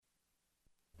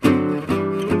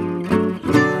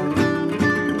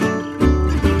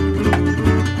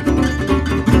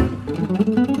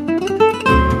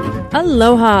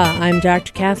Aloha, I'm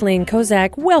Dr. Kathleen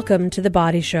Kozak. Welcome to The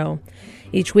Body Show.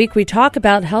 Each week we talk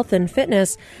about health and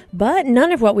fitness, but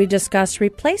none of what we discuss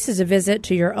replaces a visit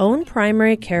to your own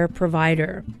primary care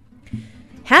provider.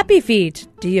 Happy feet!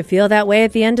 Do you feel that way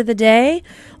at the end of the day?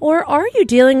 Or are you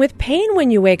dealing with pain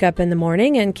when you wake up in the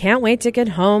morning and can't wait to get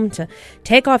home to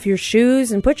take off your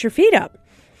shoes and put your feet up?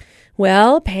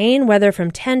 Well, pain, whether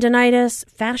from tendinitis,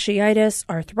 fasciitis,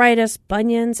 arthritis,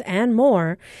 bunions, and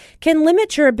more, can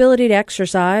limit your ability to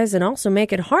exercise and also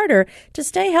make it harder to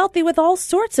stay healthy with all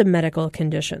sorts of medical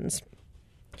conditions.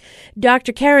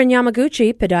 Dr. Karen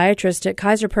Yamaguchi, podiatrist at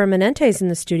Kaiser Permanente, is in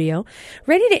the studio,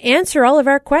 ready to answer all of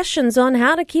our questions on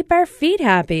how to keep our feet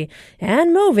happy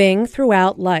and moving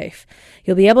throughout life.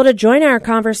 You'll be able to join our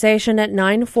conversation at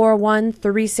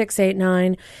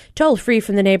 941-3689, toll free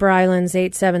from the neighbor islands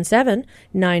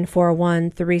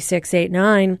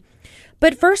 877-941-3689.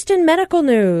 But first in medical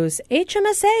news,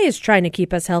 HMSA is trying to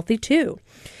keep us healthy too.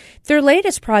 Their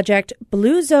latest project,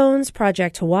 Blue Zones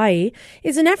Project Hawaii,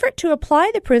 is an effort to apply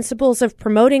the principles of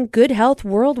promoting good health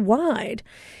worldwide.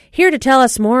 Here to tell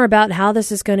us more about how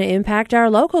this is going to impact our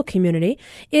local community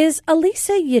is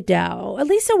Elisa Yadao.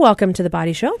 Elisa, welcome to The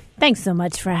Body Show. Thanks so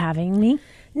much for having me.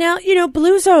 Now,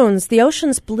 blue zones, the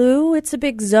ocean's blue, it's a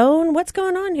big zone. What's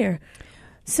going on here?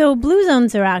 So blue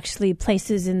zones are actually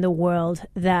places in the world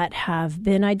that have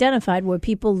been identified where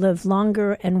people live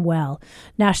longer and well.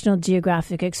 National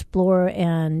Geographic explorer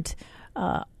and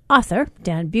author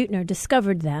Dan Buettner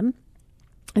discovered them.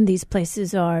 And these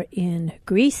places are in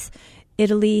Greece,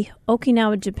 Italy,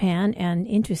 Okinawa, Japan, and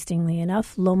interestingly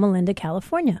enough, Loma Linda,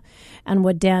 California. And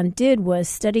what Dan did was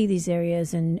study these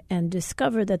areas and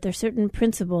discover that there are certain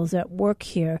principles at work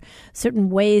here,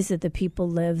 certain ways that the people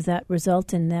live that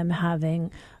result in them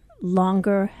having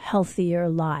longer, healthier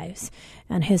lives.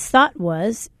 And his thought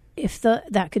was, if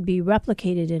that could be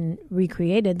replicated and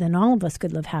recreated, then all of us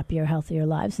could live happier, healthier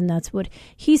lives. And that's what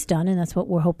he's done, and that's what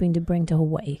we're hoping to bring to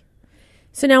Hawaii.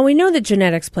 So now we know that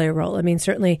genetics play a role. I mean,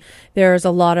 certainly there's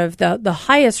a lot of the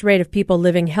highest rate of people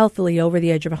living healthily over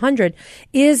the age of 100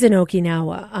 is in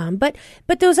Okinawa. But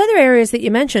those other areas that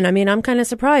you mentioned, I mean, I'm kind of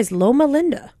surprised. Loma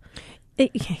Linda.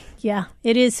 It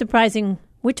is surprising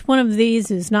which one of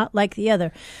these is not like the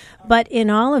other. But in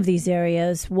all of these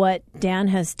areas, what Dan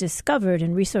has discovered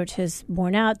and research has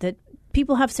borne out that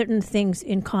people have certain things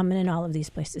in common in all of these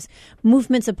places.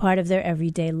 Movement's a part of their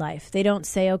everyday life. They don't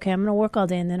say, okay, I'm going to work all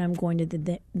day and then I'm going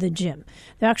to the gym.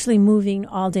 They're actually moving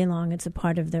all day long. It's a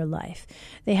part of their life.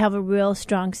 They have a real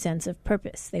strong sense of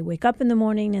purpose. They wake up in the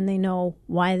morning and they know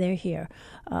why they're here.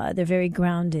 They're very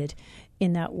grounded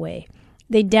in that way.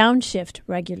 They downshift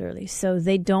regularly, so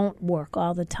they don't work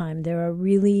all the time. There are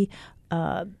really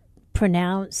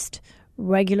pronounced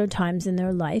regular times in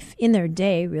their life, in their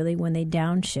day, really, when they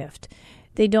downshift.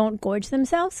 They don't gorge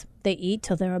themselves. They eat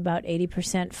till they're about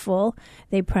 80% full.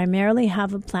 They primarily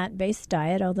have a plant-based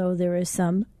diet, although there is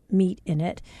some meat in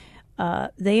it.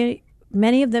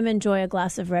 Many of them enjoy a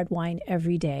glass of red wine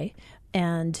every day,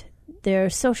 and they're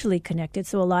socially connected,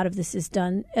 so a lot of this is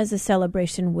done as a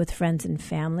celebration with friends and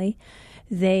family.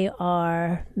 They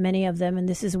are, many of them, and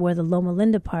this is where the Loma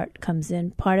Linda part comes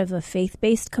in, part of a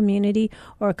faith-based community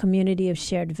or a community of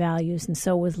shared values. And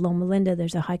so with Loma Linda,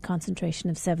 there's a high concentration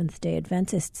of Seventh-day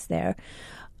Adventists there.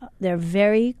 They're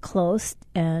very close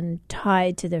and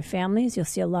tied to their families. You'll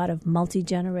see a lot of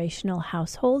multi-generational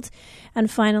households. And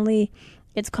finally,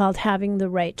 it's called having the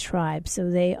right tribe. So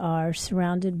they are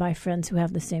surrounded by friends who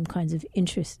have the same kinds of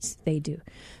interests they do.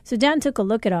 So Dan took a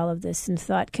look at all of this and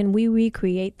thought, can we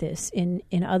recreate this in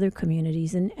other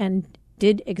communities? And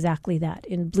did exactly that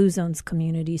in Blue Zones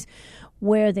communities,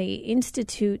 where they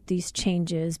institute these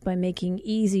changes by making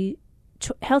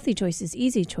healthy choices,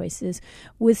 easy choices,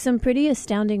 with some pretty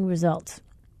astounding results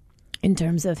in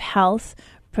terms of health,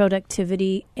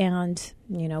 productivity, and,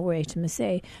 we're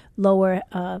HMSA, lower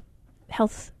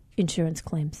health insurance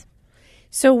claims.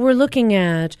 So we're looking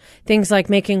at things like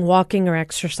making walking or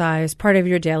exercise part of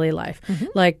your daily life,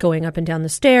 like going up and down the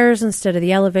stairs instead of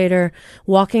the elevator,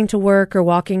 walking to work or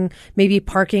maybe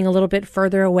parking a little bit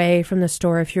further away from the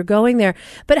store if you're going there.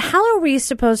 But how are we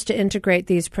supposed to integrate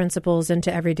these principles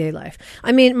into everyday life?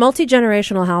 I mean,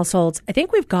 multi-generational households, I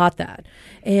think we've got that.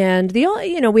 And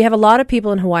we have a lot of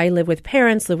people in Hawaii live with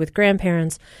parents, live with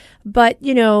grandparents, but,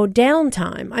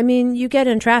 downtime. I mean, you get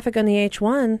in traffic on the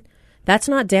H1, that's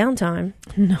not downtime.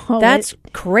 No, that's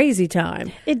crazy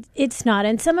time. It's not.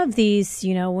 And some of these,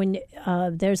 when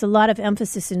there's a lot of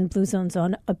emphasis in Blue Zones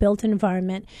on a built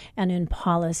environment and in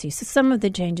policy. So some of the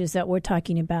changes that we're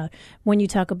talking about when you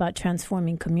talk about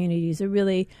transforming communities are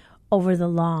really over the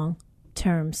long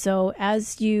term. So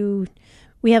as you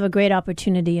we have a great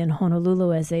opportunity in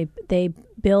Honolulu as they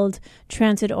build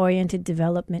transit-oriented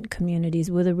development communities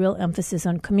with a real emphasis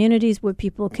on communities where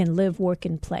people can live, work,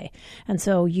 and play. And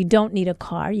so you don't need a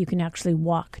car. You can actually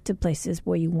walk to places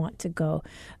where you want to go.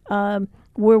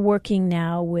 We're working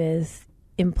now with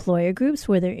employer groups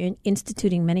where they're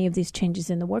instituting many of these changes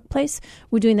in the workplace.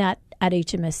 We're doing that at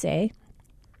HMSA.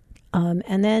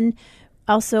 And then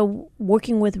also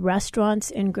working with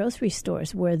restaurants and grocery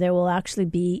stores where there will actually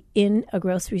be in a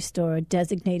grocery store a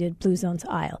designated Blue Zones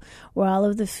aisle where all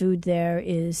of the food there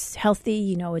is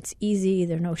healthy, it's easy,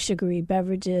 there are no sugary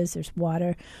beverages, there's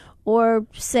water. Or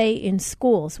say in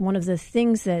schools, one of the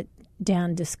things that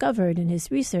Dan discovered in his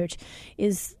research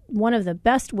is one of the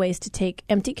best ways to take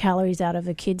empty calories out of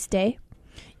a kid's day.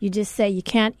 You just say you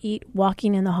can't eat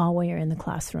walking in the hallway or in the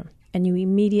classroom. And you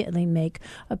immediately make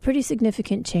a pretty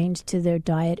significant change to their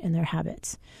diet and their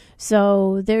habits.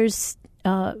 So there's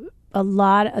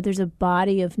there's a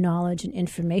body of knowledge and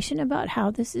information about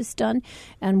how this is done,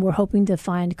 and we're hoping to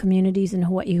find communities in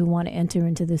Hawaii who want to enter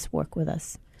into this work with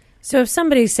us. So if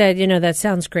somebody said, that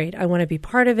sounds great, I want to be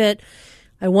part of it,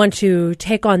 I want to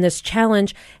take on this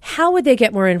challenge, how would they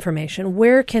get more information?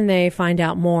 Where can they find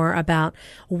out more about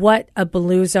what a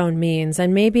Blue Zone means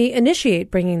and maybe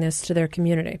initiate bringing this to their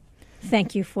community?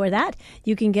 Thank you for that.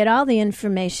 You can get all the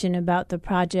information about the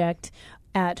project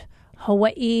at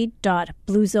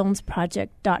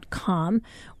hawaii.bluezonesproject.com.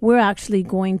 We're actually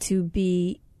going to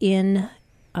be in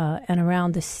and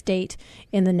around the state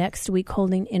in the next week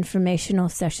holding informational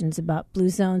sessions about Blue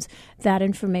Zones. That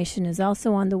information is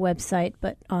also on the website,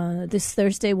 but this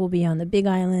Thursday we'll be on the Big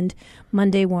Island,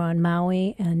 Monday we're on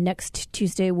Maui, and next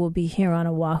Tuesday we'll be here on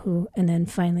Oahu, and then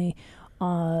finally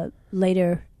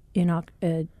later in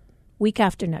week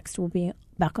after next, we'll be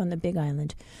back on the Big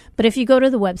Island. But if you go to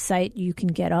the website, you can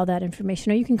get all that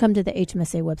information, or you can come to the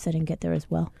HMSA website and get there as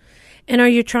well. And are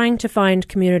you trying to find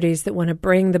communities that want to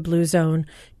bring the Blue Zone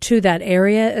to that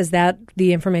area? Is that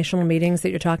the informational meetings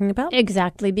that you're talking about?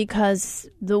 Exactly, because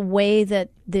the way that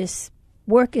this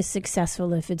work is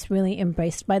successful if it's really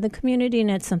embraced by the community and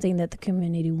it's something that the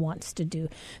community wants to do.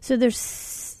 So there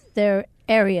are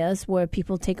areas where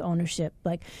people take ownership.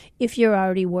 Like if you're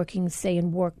already working, say,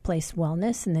 in workplace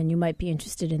wellness, and then you might be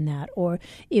interested in that. Or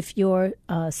if you're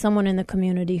someone in the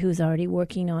community who's already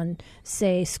working on,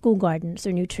 say, school gardens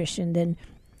or nutrition, then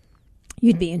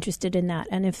you'd be interested in that.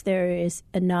 And if there is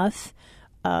enough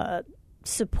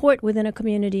support within a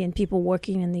community and people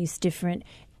working in these different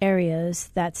areas,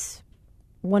 that's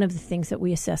one of the things that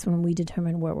we assess when we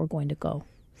determine where we're going to go.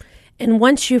 And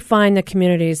once you find the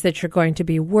communities that you're going to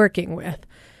be working with,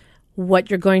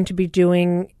 what you're going to be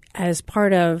doing as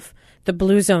part of the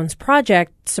Blue Zones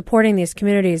project, supporting these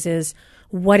communities is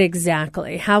what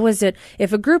exactly? How is it,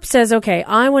 if a group says, okay,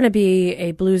 I want to be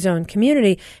a Blue Zone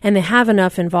community, and they have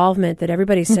enough involvement that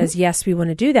everybody says, yes, we want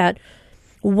to do that,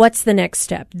 what's the next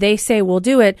step? They say, we'll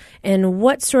do it, and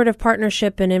what sort of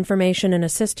partnership and information and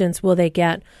assistance will they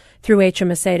get through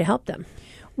HMSA to help them?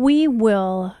 We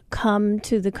will come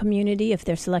to the community, if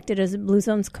they're selected as a Blue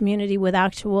Zones community, with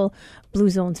actual Blue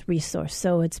Zones resource.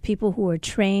 So it's people who are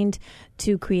trained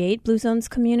to create Blue Zones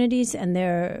communities, and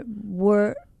our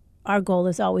goal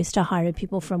is always to hire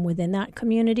people from within that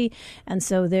community. And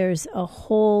so there's a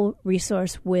whole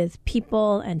resource with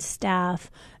people and staff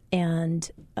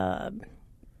and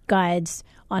guides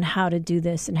on how to do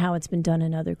this and how it's been done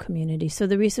in other communities. So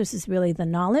the resource is really the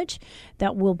knowledge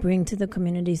that we'll bring to the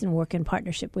communities and work in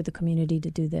partnership with the community to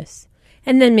do this.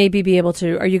 And then maybe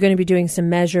are you going to be doing some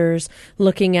measures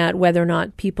looking at whether or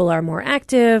not people are more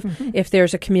active, if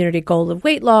there's a community goal of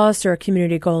weight loss or a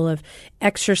community goal of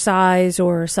exercise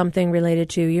or something related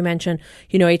to, you mentioned,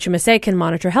 HMSA can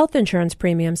monitor health insurance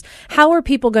premiums. How are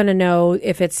people going to know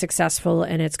if it's successful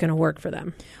and it's going to work for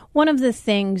them? One of the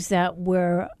things that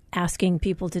we're asking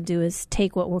people to do is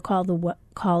take what we're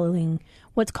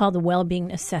what's called the well-being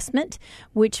assessment,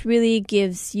 which really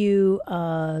gives you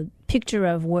a picture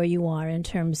of where you are in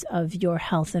terms of your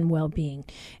health and well-being.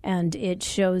 And it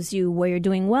shows you where you're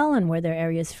doing well and where there are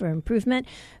areas for improvement.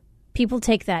 People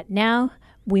take that now.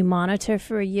 We monitor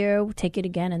for a year, take it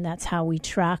again, and that's how we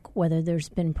track whether there's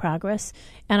been progress.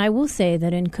 And I will say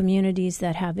that in communities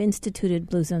that have instituted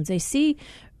Blue Zones, they see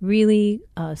really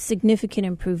significant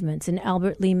improvements. In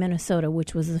Albert Lea, Minnesota,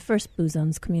 which was the first Blue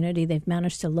Zones community, they've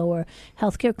managed to lower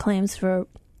healthcare claims for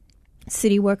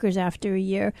city workers after a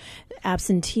year.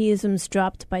 Absenteeism's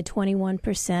dropped by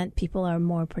 21%. People are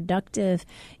more productive.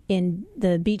 In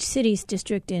the Beach Cities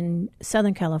district in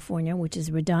Southern California, which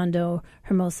is Redondo,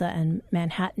 Hermosa, and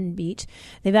Manhattan Beach,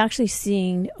 they've actually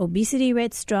seen obesity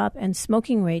rates drop and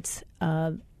smoking rates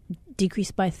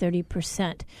decreased by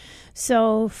 30%.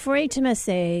 So for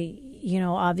HMSA,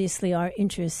 obviously our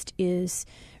interest is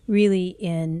really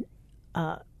in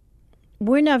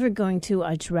we're never going to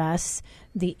address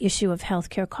the issue of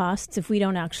healthcare costs if we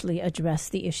don't actually address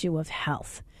the issue of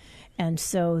health. And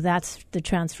so that's the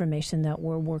transformation that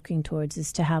we're working towards,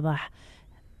 is to have a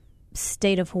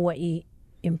state of Hawaii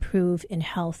improve in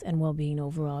health and well-being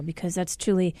overall, because that's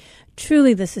truly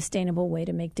the sustainable way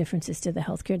to make differences to the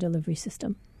healthcare delivery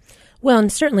system. Well,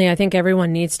 and certainly I think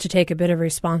everyone needs to take a bit of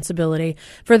responsibility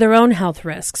for their own health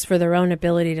risks, for their own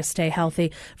ability to stay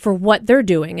healthy, for what they're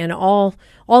doing. And all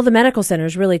the medical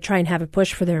centers really try and have a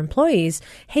push for their employees.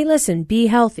 Hey, listen, be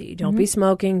healthy. Don't be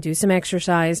smoking. Do some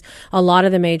exercise. A lot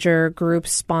of the major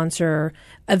groups sponsor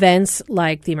events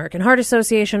like the American Heart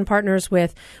Association partners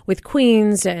with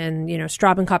Queens, and,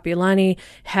 Straub and Kapiolani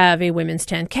have a women's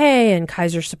 10K, and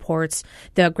Kaiser supports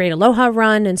the Great Aloha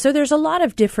Run. And so there's a lot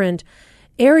of different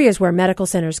areas where medical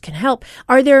centers can help.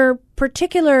 Are there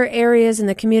particular areas in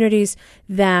the communities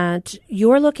that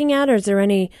you're looking at, or is there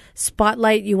any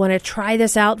spotlight you want to try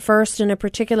this out first in a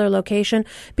particular location?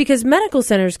 Because medical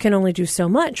centers can only do so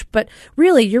much, but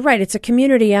really, you're right, it's a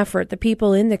community effort. The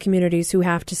people in the communities who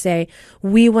have to say,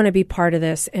 we want to be part of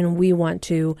this and we want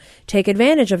to take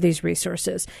advantage of these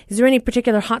resources. Is there any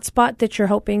particular hotspot that you're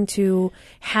hoping to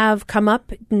have come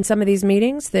up in some of these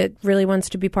meetings that really wants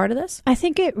to be part of this? I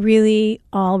think it really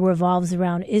all revolves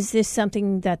around, is this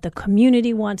something that the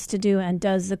community wants to do, and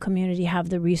does the community have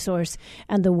the resource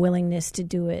and the willingness to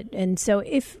do it? And so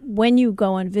when you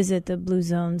go and visit the Blue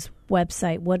Zone's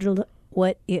website,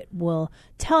 what it will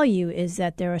tell you is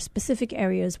that there are specific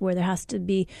areas where there has to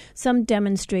be some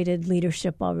demonstrated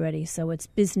leadership already. So it's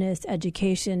business,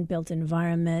 education, built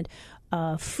environment,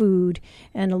 food,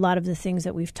 and a lot of the things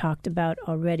that we've talked about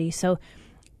already. So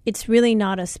it's really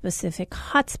not a specific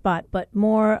hotspot, but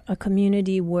more a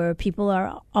community where people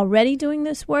are already doing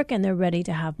this work and they're ready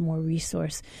to have more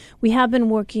resource. We have been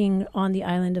working on the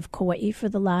island of Kauai for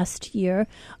the last year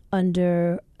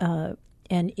under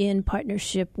and in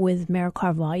partnership with Mayor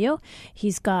Carvalho.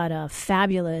 He's got a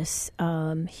fabulous,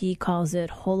 he calls it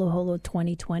Holo Holo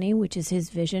 2020, which is his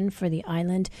vision for the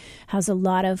island, has a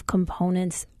lot of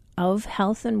components of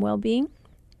health and well-being.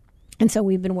 And so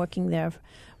we've been working there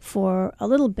for a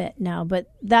little bit now, but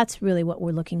that's really what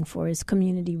we're looking for, is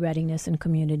community readiness and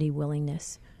community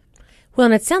willingness. Well,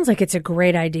 and it sounds like it's a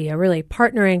great idea, really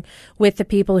partnering with the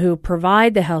people who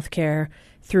provide the health care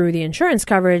through the insurance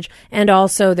coverage, and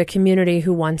also the community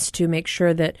who wants to make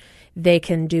sure that they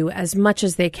can do as much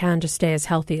as they can to stay as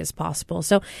healthy as possible.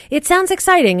 So it sounds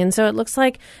exciting. And so it looks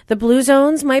like the Blue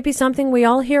Zones might be something we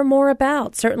all hear more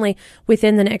about, certainly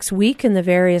within the next week in the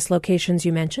various locations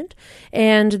you mentioned,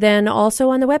 and then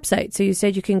also on the website. So you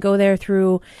said you can go there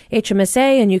through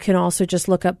HMSA, and you can also just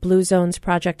look up Blue Zones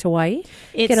Project Hawaii,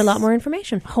 get a lot more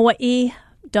information.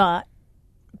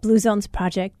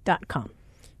 Hawaii.bluezonesproject.com.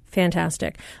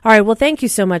 Fantastic. All right. Well, thank you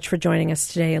so much for joining us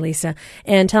today, Elisa,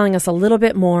 and telling us a little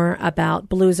bit more about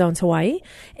Blue Zones Hawaii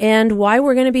and why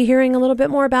we're going to be hearing a little bit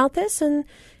more about this. And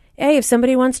hey, if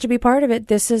somebody wants to be part of it,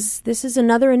 this is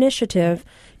another initiative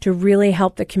to really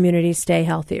help the community stay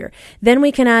healthier. Then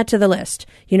we can add to the list.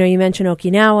 You mentioned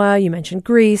Okinawa, you mentioned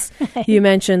Greece, you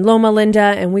mentioned Loma Linda,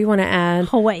 and we want to add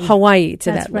Hawaii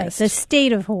to that list. The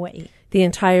state of Hawaii. The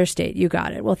entire state. You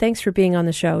got it. Well, thanks for being on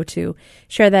the show to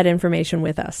share that information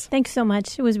with us. Thanks so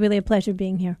much. It was really a pleasure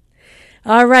being here.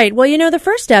 All right. Well, the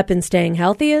first step in staying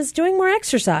healthy is doing more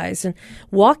exercise, and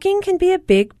walking can be a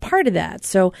big part of that.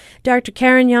 So Dr.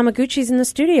 Karen Yamaguchi's in the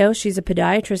studio. She's a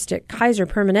podiatrist at Kaiser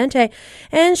Permanente,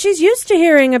 and she's used to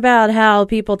hearing about how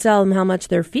people tell them how much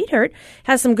their feet hurt,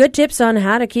 has some good tips on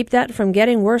how to keep that from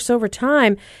getting worse over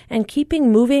time and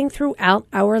keeping moving throughout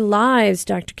our lives.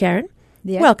 Dr. Karen,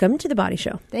 welcome to The Body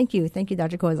Show. Thank you. Thank you,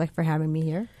 Dr. Kozak, for having me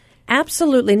here.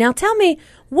 Absolutely. Now tell me,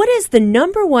 what is the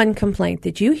number one complaint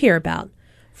that you hear about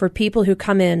for people who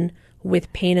come in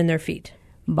with pain in their feet?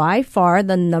 By far,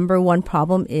 the number one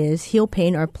problem is heel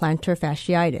pain or plantar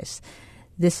fasciitis.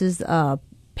 This is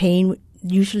pain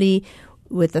usually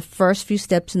with the first few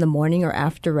steps in the morning or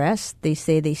after rest. They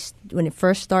say when it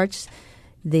first starts,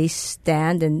 they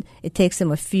stand and it takes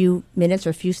them a few minutes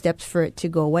or a few steps for it to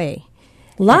go away.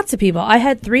 Lots of people. I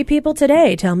had 3 people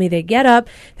today tell me they get up,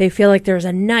 they feel like there's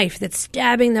a knife that's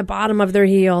stabbing the bottom of their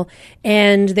heel,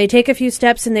 and they take a few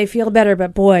steps and they feel better.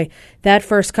 But boy, that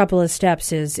first couple of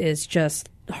steps is just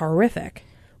horrific.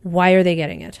 Why are they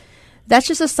getting it? That's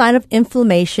just a sign of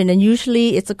inflammation, and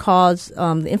usually it's a cause,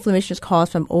 the inflammation is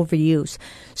caused from overuse.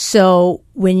 So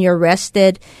when you're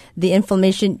rested, the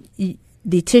inflammation,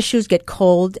 the tissues get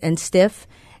cold and stiff,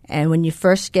 And when you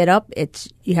first get up,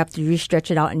 you have to re-stretch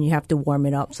it out and you have to warm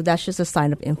it up. So that's just a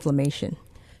sign of inflammation.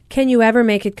 Can you ever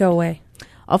make it go away?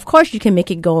 Of course you can make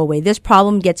it go away. This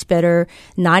problem gets better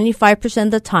 95%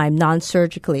 of the time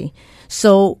non-surgically.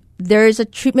 So there is a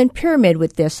treatment pyramid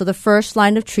with this. So the first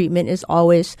line of treatment is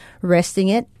always resting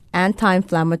it,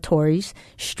 anti-inflammatories,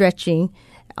 stretching,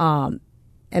 and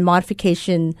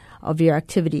modification of your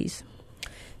activities.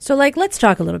 So, let's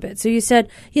talk a little bit. So you said,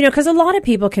 because a lot of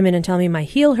people come in and tell me my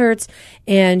heel hurts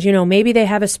and, maybe they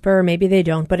have a spur, maybe they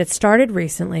don't, but it started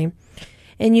recently.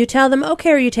 And you tell them, okay,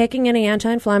 are you taking any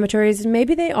anti-inflammatories? And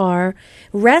maybe they are.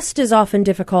 Rest is often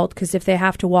difficult because if they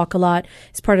have to walk a lot,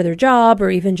 it's part of their job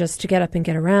or even just to get up and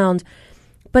get around.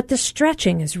 But the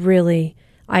stretching is really,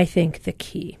 I think, the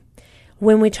key.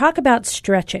 When we talk about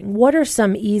stretching, what are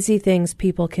some easy things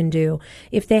people can do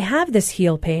if they have this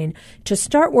heel pain to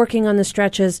start working on the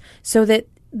stretches so that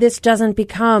this doesn't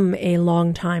become a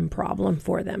long-time problem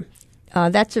for them?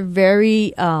 That's a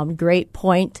very great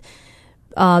point.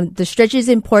 The stretch is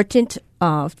important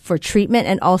for treatment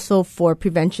and also for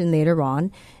prevention later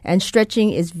on. And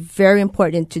stretching is very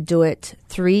important to do it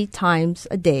 3 times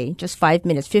a day, just 5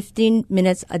 minutes, 15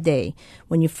 minutes a day.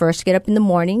 When you first get up in the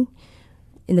morning,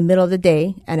 in the middle of the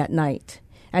day, and at night.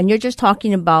 And you're just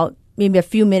talking about maybe a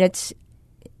few minutes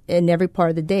in every part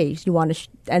of the day. You want to,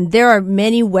 and there are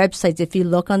many websites. If you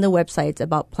look on the websites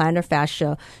about plantar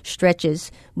fascia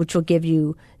stretches, which will give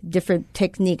you different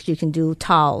techniques. You can do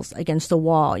towels against the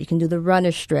wall. You can do the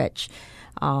runner stretch,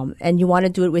 and you want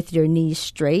to do it with your knees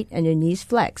straight and your knees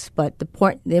flexed. But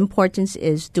the importance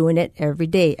is doing it every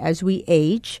day. As we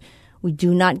age, we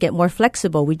do not get more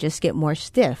flexible. We just get more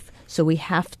stiff. So we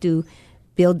have to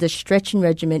build the stretching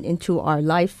regimen into our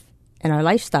life and our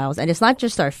lifestyles. And it's not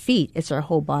just our feet, it's our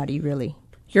whole body, really.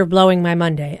 You're blowing my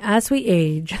Monday. As we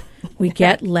age, we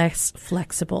get less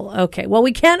flexible. Okay, well,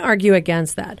 we can't argue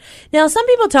against that. Now, some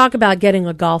people talk about getting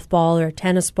a golf ball or a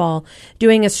tennis ball,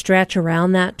 doing a stretch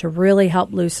around that to really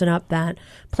help loosen up that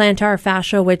plantar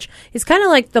fascia, which is kind of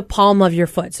like the palm of your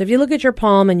foot. So if you look at your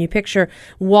palm and you picture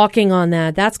walking on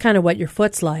that, that's kind of what your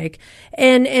foot's like.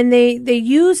 And they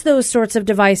use those sorts of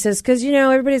devices because,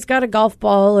 everybody's got a golf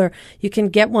ball, or you can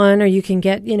get one, or you can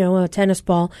get, a tennis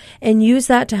ball and use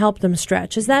that to help them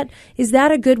stretch. Is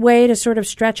that a good way to sort of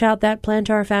stretch out that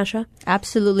plantar fascia?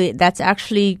 Absolutely. That's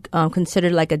actually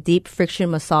considered like a deep friction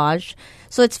massage.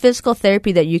 So it's physical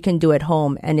therapy that you can do at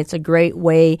home, and it's a great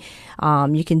way.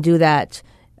 You can do that,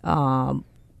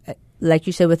 like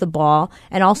you said, with a ball,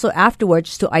 and also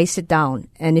afterwards to ice it down.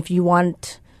 And if you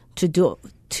want to do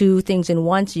 2 things in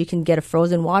once, you can get a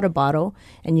frozen water bottle,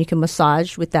 and you can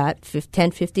massage with that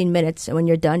 10-15 minutes. And when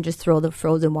you're done, just throw the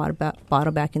frozen water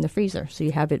bottle back in the freezer so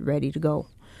you have it ready to go.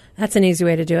 That's an easy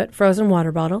way to do it. Frozen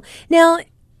water bottle. Now,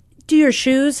 do your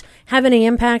shoes have any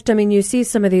impact? I mean, you see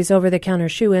some of these over-the-counter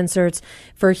shoe inserts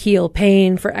for heel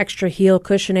pain, for extra heel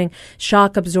cushioning,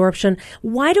 shock absorption.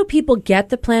 Why do people get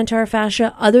the plantar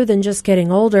fascia other than just getting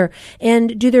older?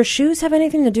 And do their shoes have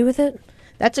anything to do with it?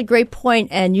 That's a great point.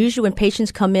 And usually when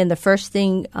patients come in, the first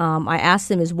thing I ask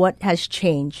them is what has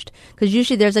changed. Because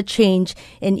usually there's a change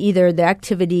in either their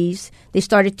activities. They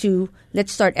started to,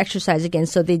 let's start exercise again.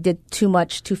 So they did too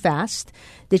much too fast.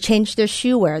 They changed their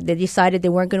shoe wear. They decided they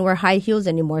weren't going to wear high heels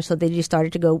anymore. So they just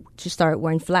started to start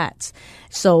wearing flats.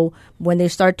 So when they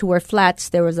started to wear flats,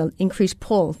 there was an increased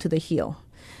pull to the heel.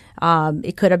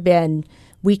 It could have been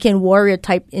weekend warrior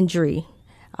type injury.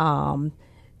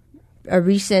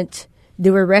 They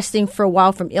were resting for a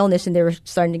while from illness and they were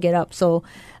starting to get up. So,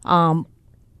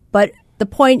 but the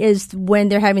point is when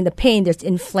they're having the pain, it's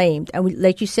inflamed. And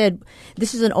like you said,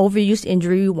 this is an overuse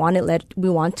injury. We want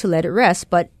to let it rest,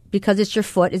 but because it's your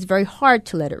foot, it's very hard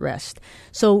to let it rest.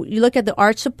 So you look at the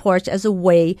arch supports as a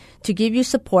way to give you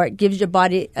support, gives your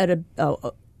body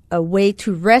a way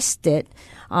to rest it.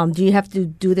 Do you have to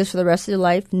do this for the rest of your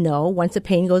life? No. Once the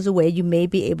pain goes away, you may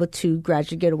be able to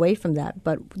gradually get away from that.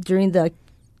 But during the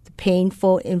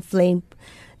painful, inflamed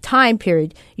time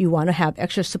period, you want to have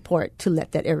extra support to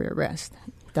let that area rest.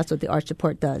 That's what the arch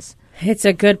support does. It's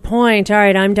a good point. All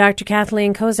right, I'm Dr.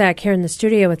 Kathleen Kozak here in the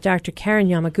studio with Dr. Karen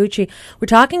Yamaguchi. We're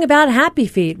talking about happy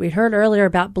feet. We heard earlier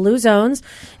about Blue Zones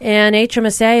and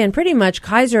HMSA, and pretty much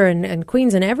Kaiser and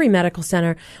Queens and every medical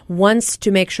center wants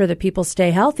to make sure that people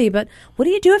stay healthy. But what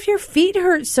do you do if your feet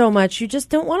hurt so much you just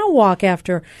don't want to walk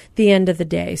after the end of the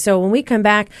day? So when we come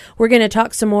back, we're going to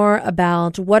talk some more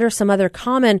about what are some other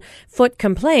common foot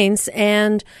complaints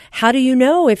and how do you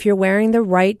know if you're wearing the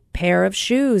right pair of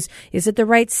shoes? Is it the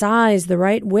right size? size, the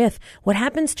right width, what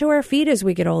happens to our feet as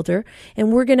we get older.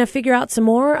 And we're going to figure out some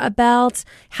more about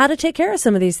how to take care of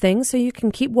some of these things so you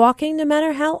can keep walking no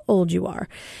matter how old you are.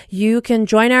 You can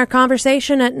join our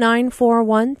conversation at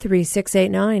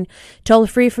 941-3689. Toll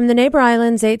free from the neighbor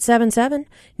islands,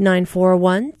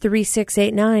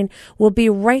 877-941-3689. We'll be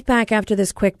right back after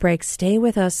this quick break. Stay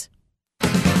with us.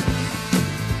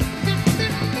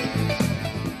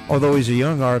 Although he's a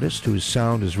young artist whose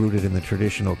sound is rooted in the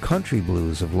traditional country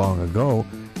blues of long ago,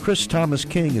 Chris Thomas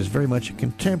King is very much a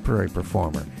contemporary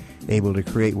performer, able to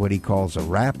create what he calls a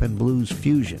rap and blues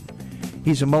fusion.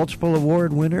 He's a multiple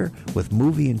award winner with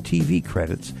movie and TV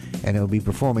credits, and he'll be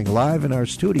performing live in our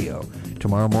studio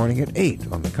tomorrow morning at 8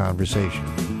 on The Conversation.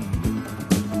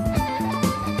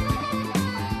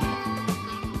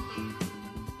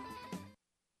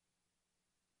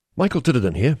 Michael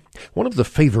Titterden here. One of the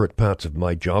favourite parts of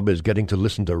my job is getting to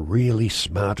listen to really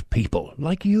smart people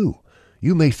like you.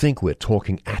 You may think we're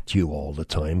talking at you all the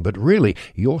time, but really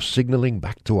you're signalling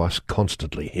back to us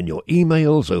constantly in your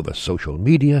emails, over social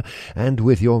media, and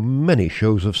with your many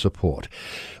shows of support.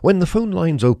 When the phone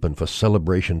lines open for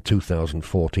Celebration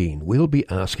 2014, we'll be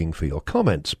asking for your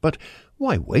comments, but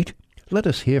why wait? Let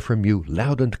us hear from you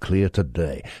loud and clear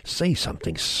today. Say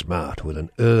something smart with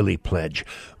an early pledge.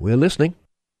 We're listening.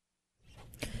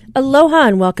 Aloha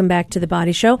and welcome back to The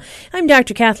Body Show. I'm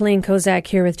Dr. Kathleen Kozak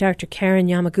here with Dr. Karen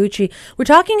Yamaguchi. We're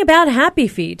talking about happy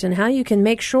feet and how you can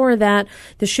make sure that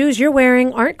the shoes you're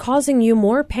wearing aren't causing you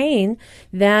more pain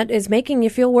that is making you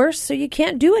feel worse so you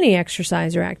can't do any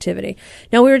exercise or activity.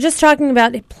 Now, we were just talking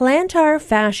about plantar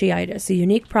fasciitis, a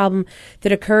unique problem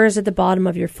that occurs at the bottom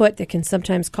of your foot that can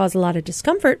sometimes cause a lot of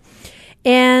discomfort.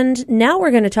 And now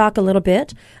we're going to talk a little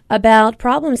bit about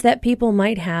problems that people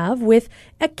might have with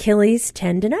Achilles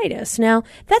tendonitis. Now,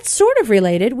 that's sort of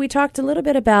related. We talked a little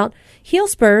bit about heel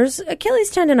spurs,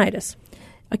 Achilles tendonitis.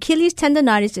 Achilles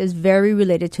tendonitis is very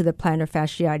related to the plantar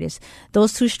fasciitis.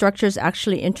 Those two structures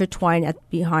actually intertwine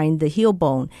behind the heel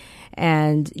bone,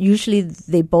 and usually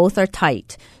they both are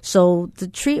tight. So the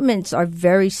treatments are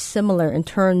very similar in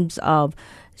terms of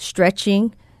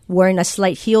stretching, wearing a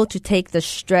slight heel to take the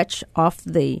tension off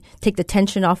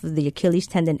of the Achilles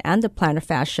tendon and the plantar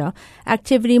fascia.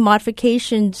 Activity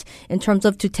modifications in terms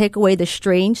of to take away the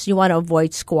strains. You want to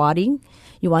avoid squatting.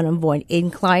 You want to avoid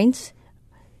inclines.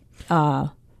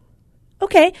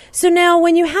 Okay, so now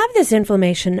when you have this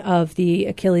inflammation of the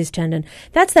Achilles tendon,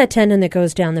 that's that tendon that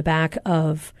goes down the back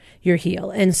of your heel.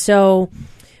 And so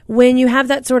when you have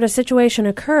that sort of situation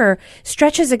occur,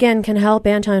 stretches again can help,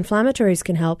 anti-inflammatories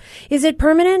can help. Is it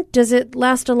permanent? Does it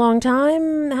last a long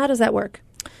time? How does that work?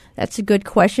 That's a good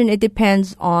question. It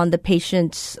depends on the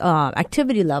patient's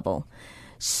activity level.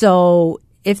 So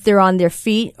if they're on their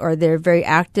feet or they're very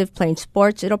active playing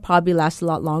sports, it'll probably last a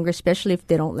lot longer, especially if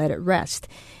they don't let it rest.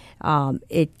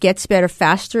 It gets better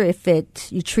faster if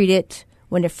you treat it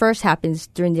when it first happens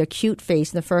during the acute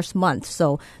phase in the first month.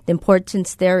 So the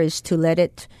importance there is to let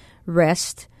it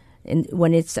rest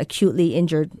when it's acutely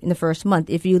injured in the first month.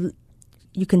 If you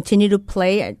continue to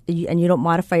play and you don't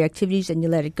modify activities and you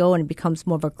let it go and it becomes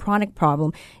more of a chronic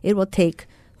problem, it will take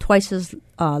twice as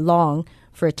long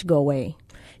for it to go away.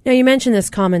 Now, you mentioned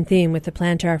this common theme with the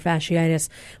plantar fasciitis,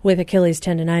 with Achilles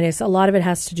tendonitis. A lot of it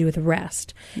has to do with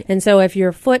rest. And so if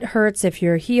your foot hurts, if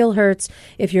your heel hurts,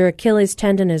 if your Achilles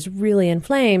tendon is really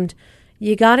inflamed,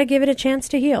 you got to give it a chance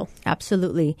to heal.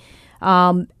 Absolutely.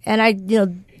 And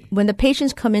when the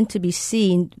patients come in to be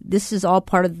seen, this is all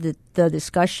part of the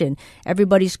discussion.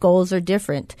 Everybody's goals are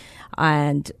different.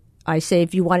 And I say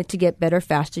if you want it to get better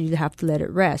faster, you have to let it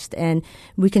rest. And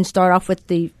we can start off with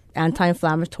the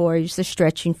anti-inflammatories, the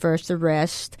stretching first, the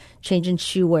rest, changing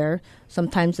shoe wear,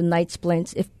 sometimes the night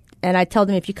splints. And I tell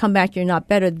them if you come back, you're not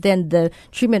better, then the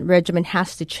treatment regimen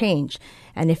has to change.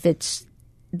 And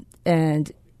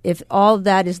if all of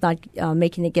that is not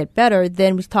making it get better,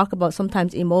 then we talk about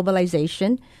sometimes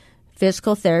immobilization,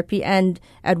 physical therapy, and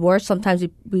at worst, sometimes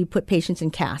we put patients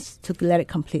in casts to let it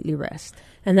completely rest.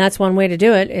 And that's one way to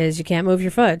do it, is you can't move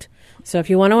your foot. So if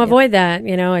you want to avoid that,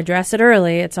 address it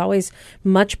early. It's always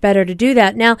much better to do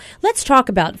that. Now, let's talk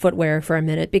about footwear for a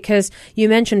minute, because you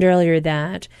mentioned earlier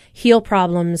that heel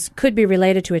problems could be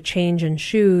related to a change in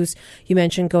shoes. You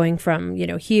mentioned going from,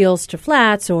 heels to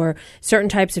flats, or certain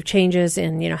types of changes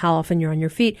in, how often you're on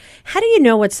your feet. How do you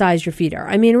know what size your feet are?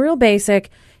 I mean, real basic,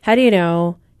 how do you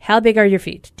know how big are your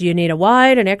feet? Do you need a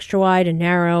wide, an extra wide, a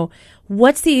narrow?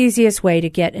 What's the easiest way to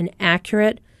get an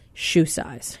accurate shoe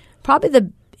size? Probably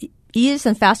the easiest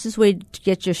and fastest way to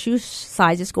get your shoe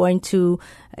size is going to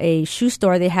a shoe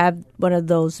store. They have one of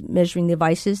those measuring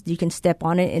devices. You can step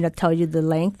on it and it'll tell you the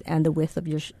length and the width of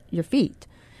your feet.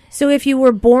 So if you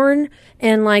were born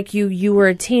and like you were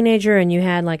a teenager and you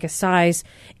had like a size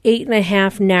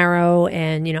 8.5 narrow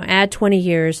and, add 20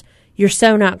 years, you're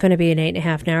so not going to be an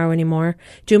 8.5 narrow anymore.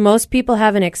 Do most people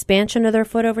have an expansion of their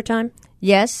foot over time?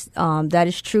 Yes, that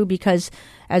is true because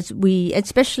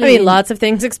especially lots of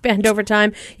things expand over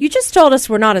time. You just told us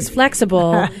we're not as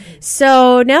flexible.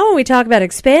 So now when we talk about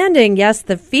expanding, yes,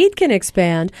 the feet can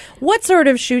expand. What sort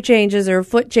of shoe changes or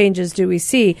foot changes do we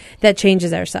see that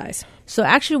changes our size? So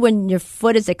actually when your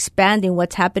foot is expanding,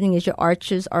 what's happening is your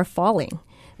arches are falling.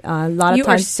 A lot of you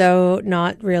times, are so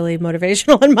not really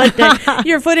motivational on Monday.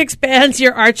 Your foot expands,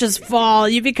 your arches fall,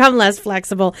 you become less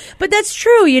flexible. But that's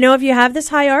true, if you have this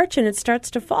high arch and it starts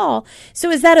to fall.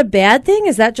 So is that a bad thing?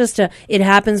 Is that just it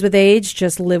happens with age,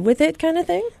 just live with it kind of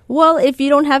thing? Well, if you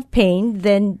don't have pain,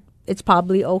 then it's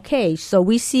probably okay. So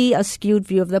we see a skewed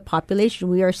view of the population.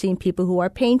 We are seeing people who are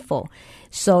painful.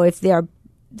 So if they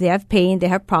have pain, they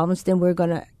have problems, then we're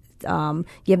going to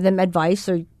give them advice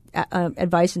or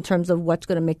advice in terms of what's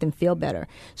going to make them feel better.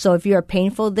 So if you're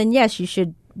painful, then yes, you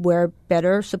should wear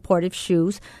better supportive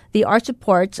shoes. The arch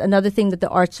supports, another thing that the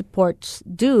arch supports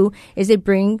do is they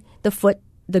bring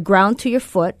the ground to your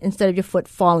foot instead of your foot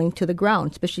falling to the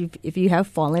ground, especially if you have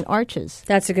fallen arches.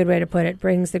 That's a good way to put it.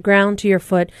 Brings the ground to your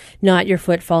foot, not your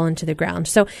foot falling to the ground.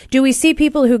 So do we see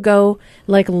people who go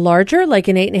like larger, like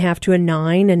an 8.5 to a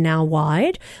 9 and now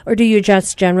wide? Or do you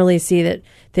just generally see that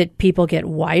people get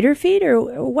wider feet,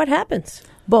 or what happens?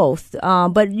 Both.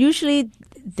 But usually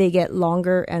they get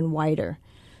longer and wider.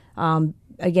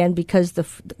 Again, because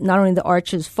not only the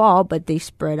arches fall, but they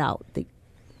spread out.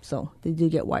 So they do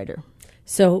get wider.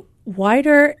 So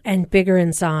wider and bigger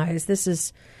in size. This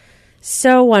is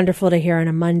so wonderful to hear on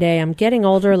a Monday. I'm getting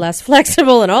older, less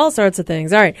flexible, and all sorts of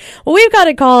things. All right. Well, we've got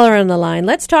a caller on the line.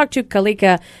 Let's talk to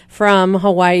Kalika from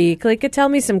Hawaii. Kalika, tell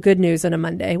me some good news on a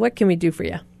Monday. What can we do for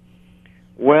you?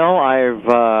 Well,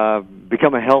 I've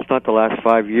become a health nut the last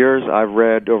 5 years. I've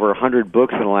read over 100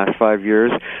 books in the last 5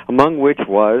 years, among which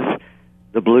was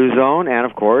The Blue Zone and,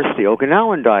 of course, the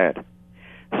Okinawan diet.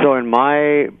 So in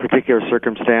my particular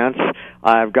circumstance,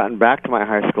 I've gotten back to my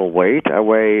high school weight. I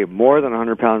weigh more than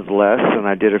 100 pounds less than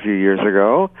I did a few years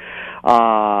ago.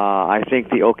 I think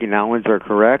the Okinawans are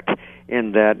correct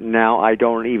in that now I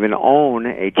don't even own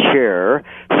a chair,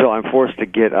 so I'm forced to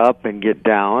get up and get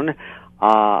down.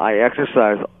 I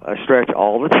exercise, I stretch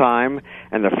all the time,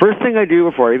 and the first thing I do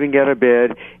before I even get out of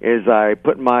bed is I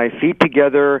put my feet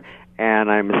together and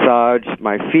I massage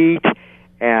my feet,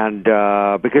 and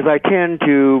because I tend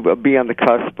to be on the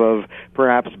cusp of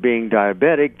perhaps being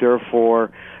diabetic,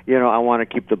 therefore, I want to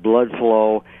keep the blood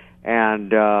flow,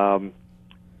 and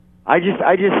I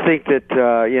just think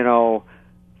that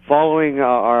following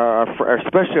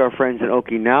especially our friends in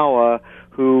Okinawa,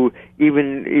 who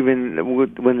even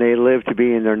when they live to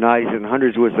be in their 90s and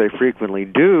 100s, which they frequently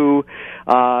do,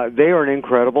 they are in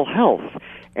incredible health,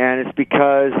 and it's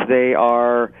because they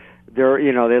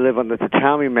live on the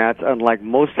tatami mats, unlike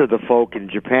most of the folk in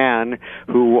Japan,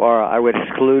 who I would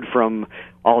exclude from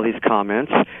all these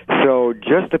comments. So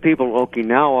just the people in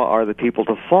Okinawa are the people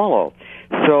to follow.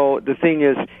 So the thing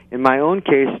is, in my own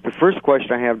case, the first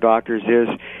question I have, doctors,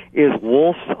 is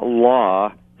Wolff's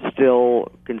Law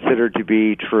still considered to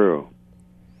be true?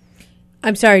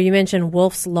 I'm sorry, you mentioned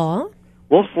Wolff's Law?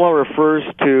 Wolff's Law refers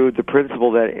to the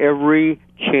principle that every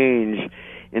change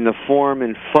in the form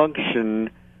and function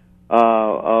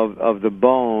of the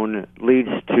bone leads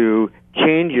to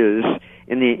changes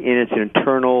in its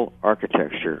internal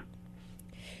architecture.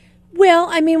 Well,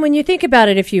 I mean, when you think about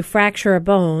it, if you fracture a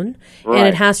bone and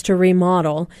it has to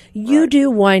remodel, you do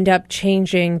wind up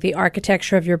changing the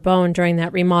architecture of your bone during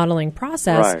that remodeling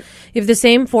process. Right. If the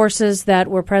same forces that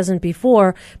were present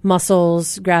before,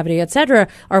 muscles, gravity, etc.,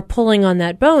 are pulling on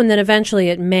that bone, then eventually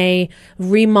it may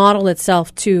remodel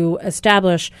itself to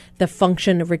establish the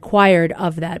function required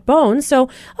of that bone. So,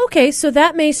 okay, so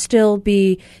that may still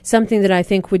be something that I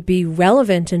think would be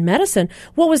relevant in medicine.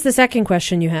 What was the second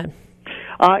question you had?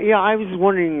 I was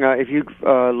wondering if you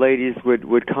ladies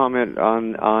would comment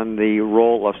on the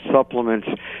role of supplements.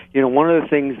 One of the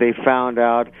things they found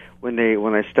out when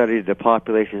I studied the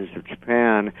populations of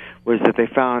Japan was that they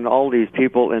found all these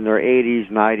people in their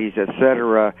 80s, 90s,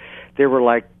 etc. They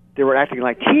were acting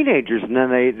like teenagers, and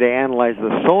then they analyzed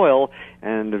the soil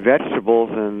and the vegetables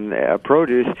and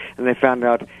produce, and they found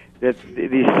out that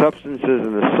these substances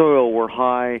in the soil were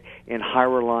high in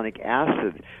hyaluronic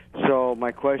acid. So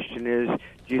my question is,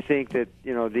 do you think that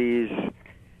these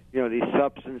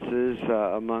substances,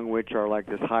 among which are like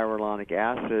this hyaluronic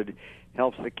acid,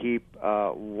 helps to keep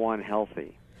one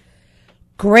healthy?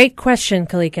 Great question,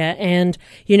 Kalika. And,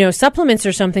 supplements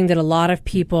are something that a lot of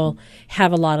people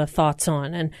have a lot of thoughts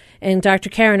on. And Dr.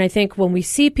 Karen, I think when we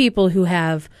see people who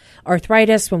have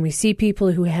arthritis, when we see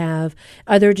people who have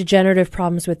other degenerative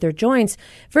problems with their joints,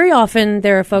 very often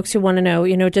there are folks who want to know,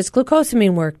 does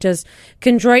glucosamine work? Does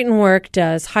chondroitin work?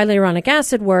 Does hyaluronic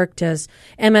acid work? Does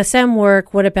MSM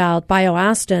work? What about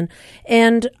bioastin?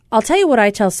 And I'll tell you what I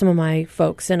tell some of my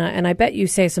folks, and I bet you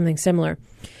say something similar,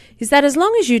 is that as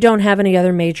long as you don't have any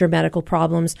other major medical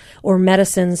problems or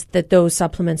medicines that those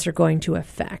supplements are going to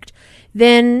affect,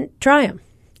 then try them.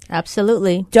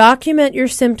 Absolutely. Document your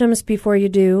symptoms before you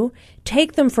do.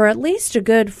 Take them for at least a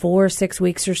good 4 or 6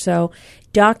 weeks or so.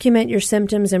 Document your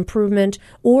symptoms improvement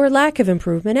or lack of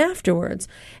improvement afterwards.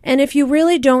 And if you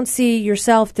really don't see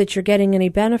yourself that you're getting any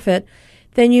benefit,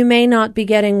 then you may not be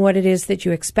getting what it is that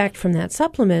you expect from that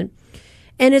supplement.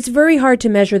 And it's very hard to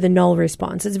measure the null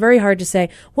response. It's very hard to say,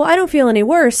 well, I don't feel any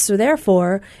worse, so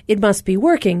therefore it must be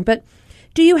working. But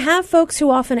do you have folks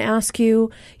who often ask you,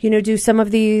 do some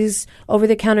of these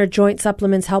over-the-counter joint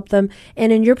supplements help them?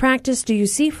 And in your practice, do you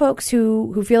see folks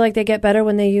who feel like they get better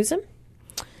when they use them?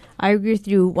 I agree with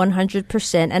you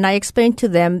 100%. And I explained to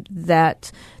them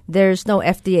that there's no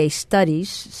FDA studies,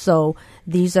 so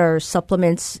these are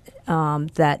supplements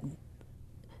that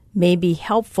may be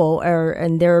helpful,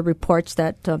 and there are reports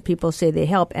that people say they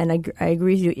help. And I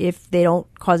agree with you. If they don't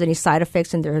cause any side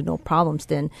effects and there are no problems,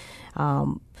 then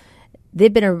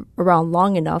they've been around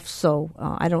long enough, so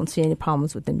I don't see any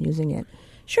problems with them using it.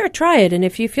 Sure, try it. And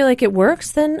if you feel like it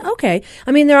works, then okay.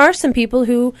 I mean, there are some people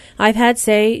who I've had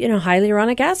say,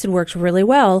 hyaluronic acid works really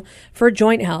well for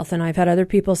joint health. And I've had other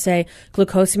people say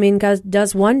glucosamine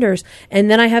does wonders. And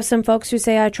then I have some folks who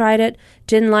say, I tried it,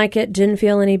 didn't like it, didn't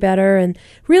feel any better. And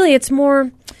really, it's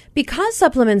more because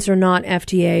supplements are not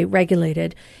FDA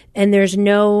regulated and there's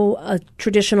no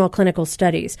traditional clinical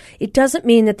studies. It doesn't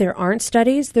mean that there aren't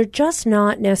studies. They're just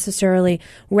not necessarily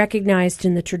recognized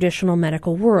in the traditional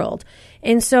medical world.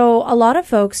 And so a lot of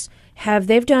folks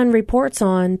they've done reports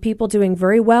on people doing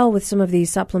very well with some of these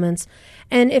supplements.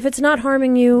 And if it's not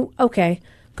harming you, okay,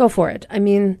 go for it. I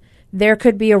mean, there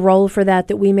could be a role for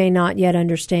that we may not yet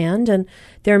understand. And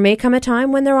there may come a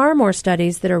time when there are more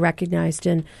studies that are recognized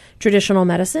in traditional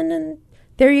medicine, and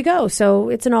there you go. So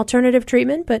it's an alternative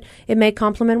treatment, but it may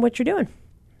complement what you're doing.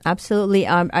 Absolutely.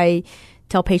 I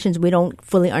tell patients we don't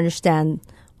fully understand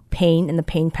pain and the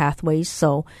pain pathways,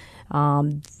 so there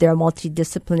are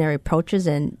multidisciplinary approaches,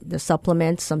 and the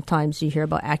supplements, sometimes you hear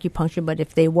about acupuncture, but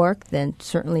if they work, then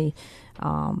certainly,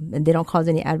 and they don't cause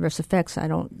any adverse effects, I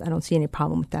don't see any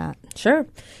problem with that. Sure.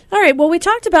 All right. Well, we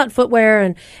talked about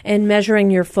footwear and measuring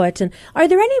your foot. And are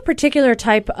there any particular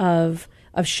type of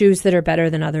shoes that are better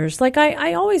than others? Like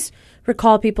I always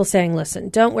recall people saying, listen,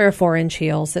 don't wear 4-inch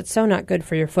heels. That's so not good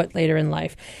for your foot later in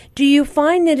life. Do you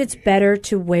find that it's better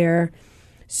to wear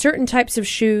certain types of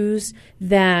shoes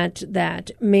that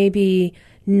maybe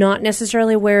not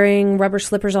necessarily wearing rubber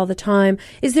slippers all the time?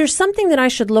 Is there something that I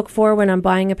should look for when I'm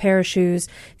buying a pair of shoes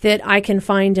that I can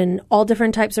find in all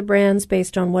different types of brands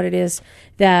based on what it is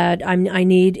that I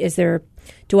need?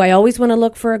 Do I always want to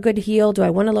look for a good heel? Do I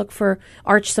want to look for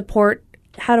arch support?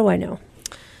 How do I know?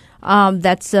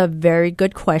 That's a very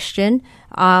good question.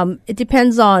 It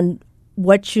depends on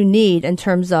what you need in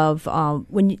terms of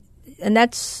and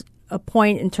that's a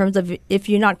point in terms of if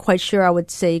you're not quite sure, I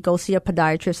would say go see a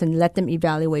podiatrist and let them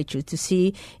evaluate you to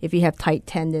see if you have tight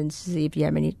tendons, see if you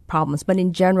have any problems. But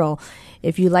in general,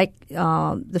 if you like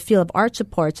the feel of arch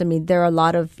supports, I mean, there are a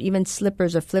lot of even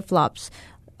slippers or flip-flops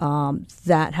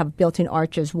that have built-in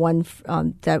arches. One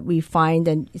that we find,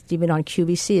 and it's even on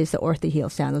QVC, is the OrthoHeal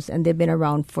sandals, and they've been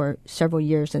around for several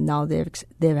years, and now they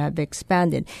have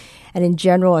expanded. And in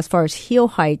general, as far as heel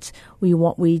heights,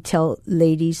 we tell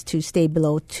ladies to stay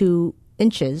below 2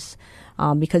 inches,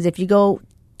 because if you go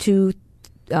to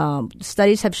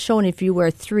studies have shown if you wear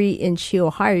a 3-inch heel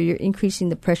higher, you're increasing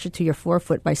the pressure to your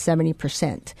forefoot by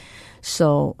 70%.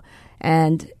 So,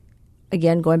 and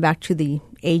again, going back to the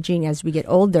aging as we get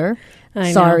older.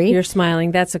 Sorry. You're smiling.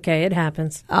 That's okay. It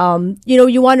happens.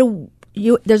 You want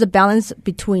to, there's a balance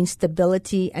between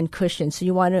stability and cushion. So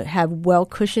you want to have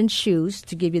well-cushioned shoes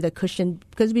to give you the cushion,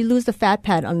 because we lose the fat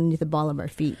pad underneath the ball of our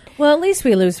feet. Well, at least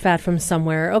we lose fat from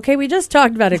somewhere. Okay, we just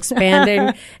talked about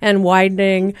expanding and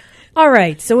widening. All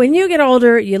right. So when you get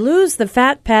older, you lose the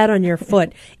fat pad on your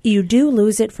foot. You do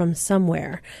lose it from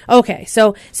somewhere. Okay.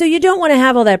 So you don't want to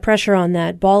have all that pressure on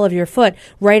that ball of your foot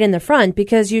right in the front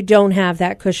because you don't have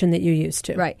that cushion that you used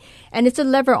to. Right. And it's a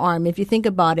lever arm. If you think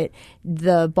about it,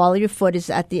 the ball of your foot is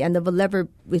at the end of a lever,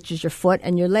 which is your foot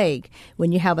and your leg.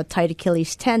 When you have a tight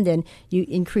Achilles tendon, you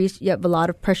have a lot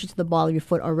of pressure to the ball of your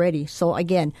foot already. So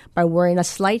again, by wearing a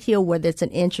slight heel, whether it's an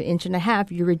inch or inch and a half,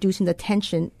 you're reducing the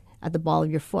tension at the ball of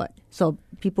your foot. So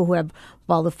people who have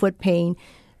ball of foot pain,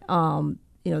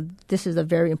 this is a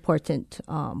very important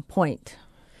point.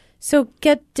 So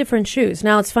get different shoes.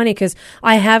 Now it's funny because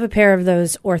I have a pair of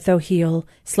those ortho heel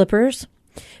slippers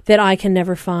that I can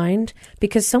never find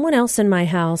because someone else in my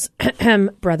house,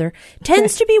 brother,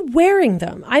 tends to be wearing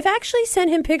them. I've actually sent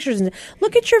him pictures and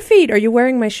look at your feet. Are you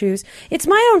wearing my shoes? It's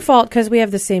my own fault because we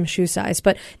have the same shoe size,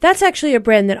 but that's actually a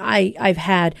brand that I've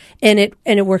had and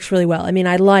it works really well. I mean,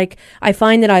 I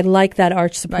find that I like that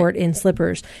arch support in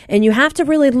slippers, and you have to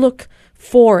really look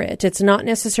for it. It's not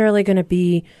necessarily going to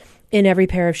be in every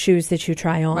pair of shoes that you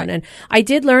try on. Right. And I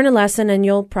did learn a lesson, and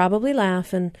you'll probably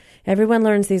laugh, and everyone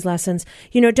learns these lessons.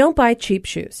 Don't buy cheap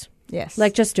shoes. Yes.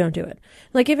 Just don't do it.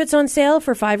 If it's on sale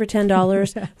for $5 or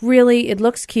 $10, really, it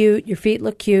looks cute. Your feet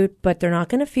look cute, but they're not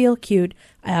going to feel cute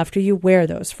after you wear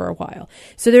those for a while.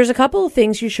 So there's a couple of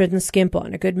things you shouldn't skimp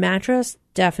on. A good mattress,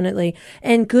 definitely,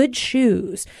 and good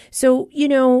shoes. So,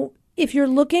 if you're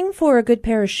looking for a good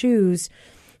pair of shoes,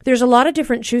 there's a lot of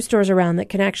different shoe stores around that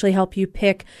can actually help you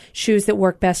pick shoes that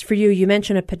work best for you. You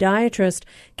mentioned a podiatrist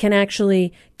can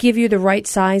actually give you the right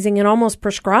sizing and almost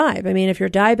prescribe. I mean, if you're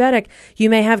diabetic,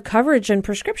 you may have coverage and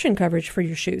prescription coverage for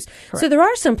your shoes. Correct. So there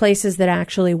are some places that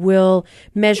actually will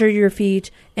measure your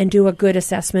feet and do a good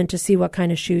assessment to see what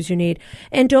kind of shoes you need.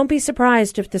 And don't be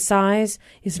surprised if the size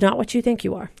is not what you think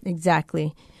you are.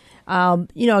 Exactly. A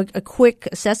quick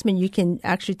assessment, you can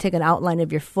actually take an outline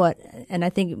of your foot, and I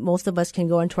think most of us can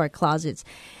go into our closets.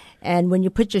 And when you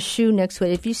put your shoe next to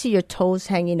it, if you see your toes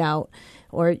hanging out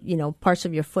or, parts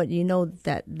of your foot, you know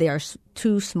that they are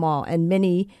too small. And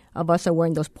many of us are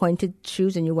wearing those pointed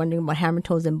shoes, and you're wondering about hammer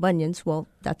toes and bunions. Well,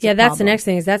 that's that's the next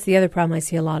thing. That's the other problem I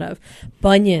see a lot of.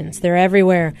 Bunions. They're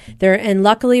everywhere. And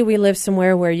luckily we live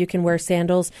somewhere where you can wear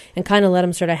sandals and kind of let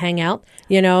them sort of hang out,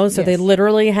 so yes. They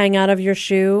literally hang out of your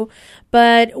shoe.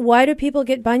 But why do people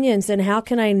get bunions, and how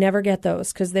can I never get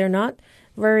those? Because they're not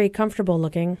very comfortable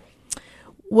looking.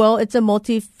 Well, it's a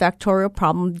multifactorial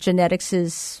problem. Genetics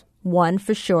is one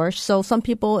for sure. So some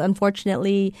people,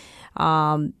 unfortunately,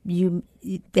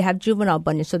 they have juvenile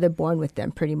bunions, so they're born with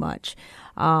them pretty much.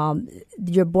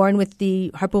 You're born with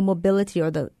the hypermobility or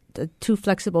the too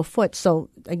flexible foot. So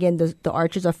again, the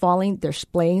arches are falling, they're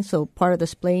splaying. So part of the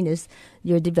splaying is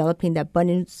you're developing that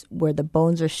bunions where the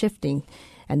bones are shifting,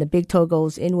 and the big toe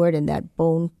goes inward, and that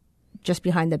bone just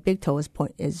behind the big toe is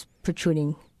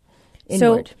protruding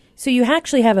inward. So you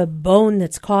actually have a bone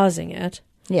that's causing it.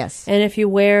 Yes. And if you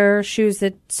wear shoes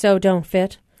that don't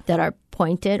fit, that are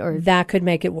pointed, or that could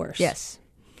make it worse. Yes.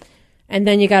 And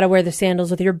then you got to wear the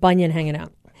sandals with your bunion hanging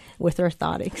out. With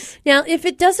orthotics. Now, if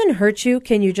it doesn't hurt you,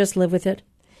 can you just live with it?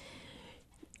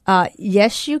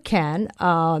 Yes, you can.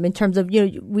 In terms of,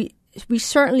 we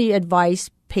certainly advise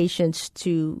patients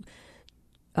to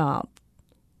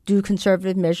do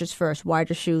conservative measures first,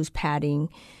 wider shoes, padding.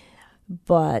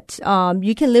 But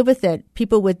you can live with it.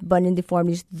 People with bunion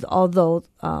deformities, although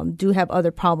do have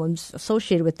other problems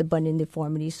associated with the bunion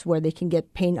deformities, where they can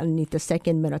get pain underneath the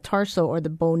second metatarsal or the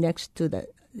bone next to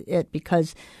it,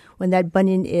 because when that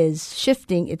bunion is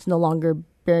shifting, it's no longer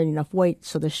bearing enough weight,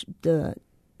 so the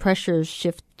pressures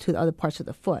shift to the other parts of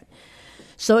the foot.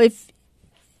 So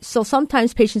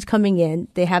sometimes patients coming in,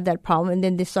 they have that problem, and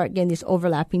then they start getting these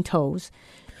overlapping toes.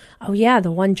 Oh, yeah,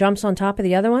 the one jumps on top of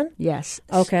the other one? Yes.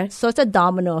 Okay. So it's a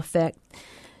domino effect.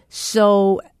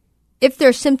 So if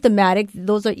they're symptomatic,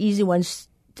 those are easy ones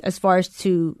as far as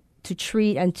to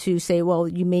treat and to say, well,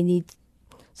 you may need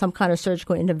some kind of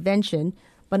surgical intervention,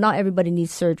 but not everybody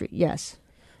needs surgery. Yes.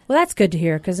 Well, that's good to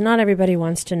hear, because not everybody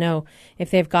wants to know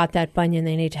if they've got that bunion,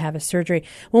 they need to have a surgery.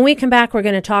 When we come back, we're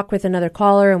going to talk with another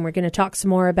caller, and we're going to talk some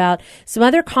more about some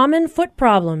other common foot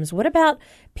problems. What about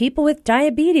people with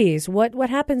diabetes? What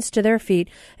happens to their feet,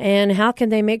 and how can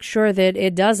they make sure that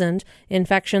it doesn't,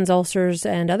 infections, ulcers,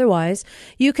 and otherwise?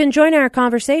 You can join our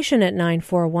conversation at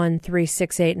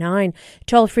 941-3689.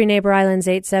 Toll-free Neighbor Islands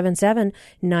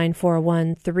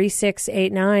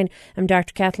 877-941-3689. I'm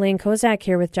Dr. Kathleen Kozak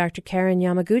here with Dr. Karen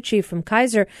Yamaguchi from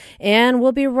Kaiser, and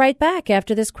we'll be right back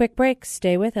after this quick break.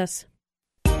 Stay with us.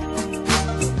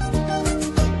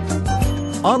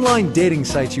 Online dating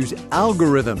sites use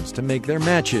algorithms to make their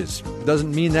matches.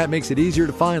 Doesn't mean that makes it easier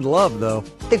to find love, though.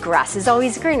 The grass is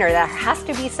always greener. There has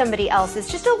to be somebody else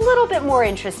that's just a little bit more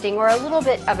interesting or a little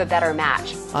bit of a better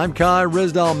match. I'm Kai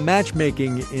Rizdal,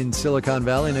 matchmaking in Silicon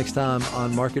Valley. Next time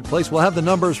on Marketplace, we'll have the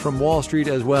numbers from Wall Street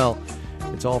as well.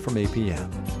 It's all from 8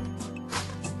 p.m.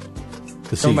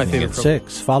 This evening at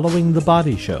 6, following The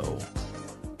Body Show.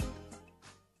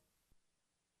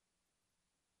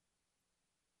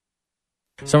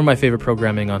 Some of my favorite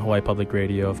programming on Hawaii Public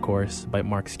Radio, of course, by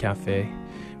Mark's Cafe.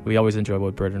 We always enjoy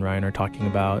what Bert and Ryan are talking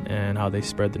about and how they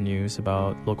spread the news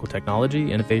about local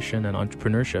technology, innovation, and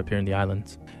entrepreneurship here in the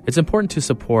islands. It's important to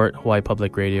support Hawaii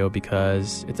Public Radio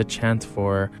because it's a chance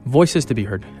for voices to be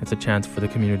heard. It's a chance for the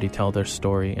community to tell their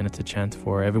story, and it's a chance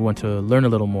for everyone to learn a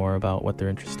little more about what they're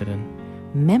interested in.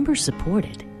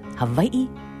 Member-supported Hawaii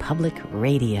Public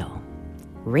Radio.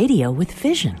 Radio with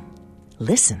vision.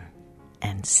 Listen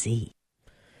and see.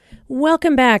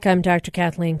 Welcome back. I'm Dr.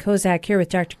 Kathleen Kozak here with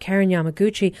Dr. Karen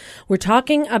Yamaguchi. We're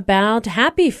talking about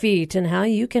happy feet and how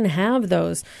you can have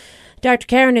those. Dr.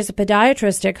 Karen is a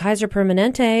podiatrist at Kaiser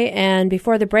Permanente, and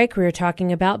before the break we were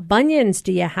talking about bunions.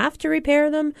 Do you have to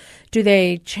repair them? Do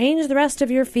they change the rest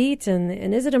of your feet?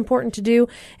 And is it important to do?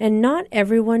 And not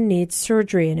everyone needs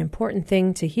surgery, an important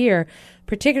thing to hear,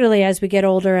 particularly as we get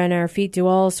older and our feet do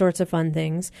all sorts of fun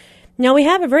things. Now, we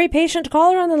have a very patient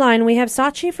caller on the line. We have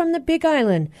Sachi from the Big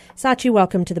Island. Sachi,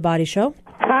 welcome to The Body Show.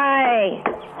 Hi.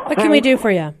 What can we do for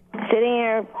you? Sitting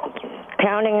here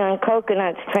pounding on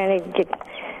coconuts trying to get...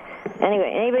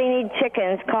 Anyway, anybody need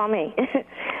chickens, call me.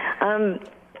 I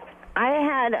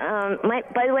had...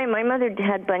 by the way, my mother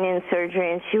had bunion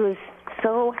surgery, and she was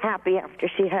so happy after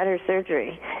she had her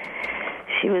surgery.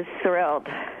 She was thrilled.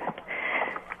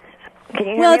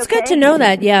 Well, it's good to know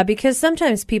that, yeah, because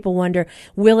sometimes people wonder,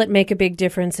 will it make a big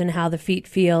difference in how the feet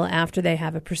feel after they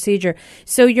have a procedure?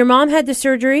 So your mom had the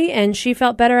surgery and she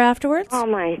felt better afterwards? Oh,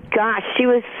 my gosh. She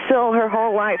was her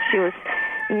whole life, she was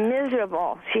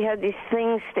miserable. She had these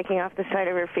things sticking off the side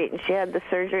of her feet, and she had the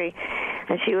surgery,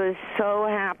 and she was so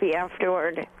happy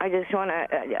afterward. I just want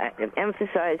to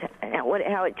emphasize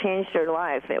how it changed her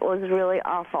life. It was really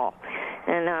awful.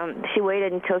 And she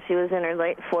waited until she was in her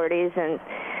late 40s,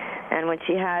 and when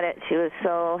she had it, she was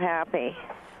so happy.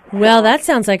 Well, that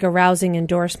sounds like a rousing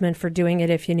endorsement for doing it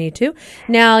if you need to.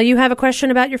 Now, you have a question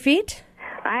about your feet?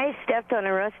 I stepped on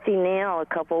a rusty nail a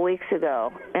couple weeks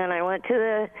ago, and I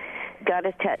got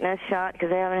a tetanus shot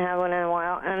because I haven't had one in a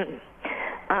while, and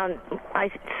I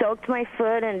soaked my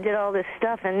foot and did all this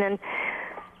stuff, and then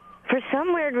for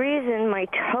some weird reason, my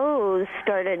toes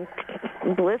started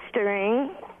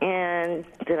blistering, and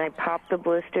then I popped the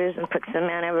blisters and put some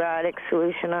antibiotic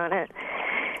solution on it.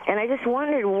 And I just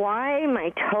wondered why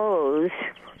my toes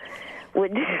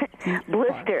would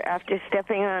blister after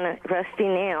stepping on a rusty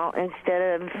nail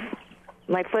instead of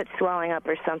my foot swelling up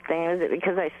or something. Is it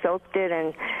because I soaked it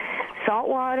in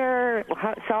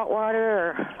hot salt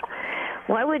water, or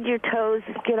why would your toes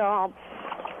get all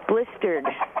blistered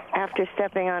after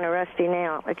stepping on a rusty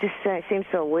nail? It just seems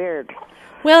so weird.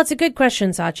 Well, it's a good question,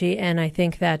 Sachi, and I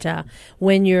think that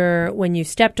when you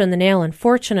stepped on the nail,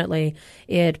 unfortunately,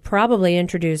 it probably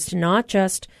introduced not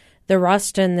just the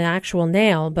rust and the actual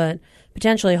nail, but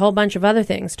potentially a whole bunch of other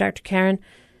things. Dr. Karen,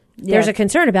 there's a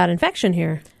concern about infection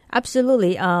here.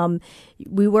 Absolutely.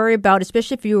 We worry about,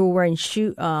 especially if you were wearing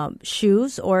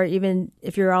shoes, or even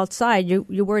if you're outside,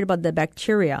 you're worried about the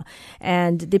bacteria.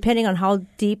 And depending on how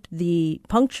deep the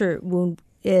puncture wound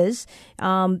is,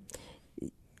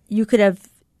 you could have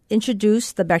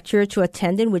introduced the bacteria to a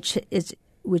tendon, which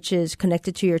is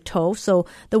connected to your toe. So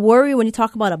the worry when you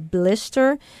talk about a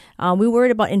blister, we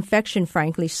worried about infection,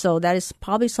 frankly. So that is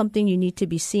probably something you need to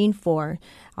be seen for,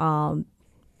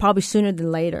 probably sooner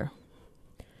than later.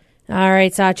 All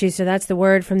right, Sachi, so that's the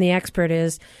word from the expert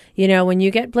is, when you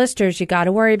get blisters, you got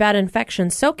to worry about infection.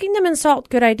 Soaking them in salt,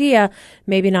 good idea,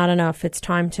 maybe not enough. It's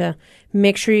time to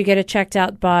make sure you get it checked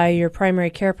out by your primary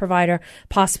care provider,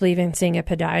 possibly even seeing a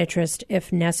podiatrist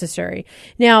if necessary.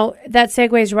 Now, that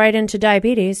segues right into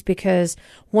diabetes, because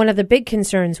one of the big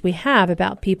concerns we have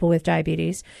about people with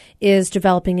diabetes is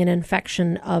developing an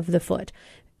infection of the foot.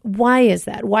 Why is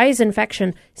that? Why is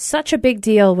infection such a big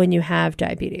deal when you have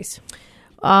diabetes?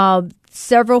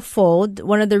 Several fold.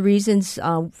 One of the reasons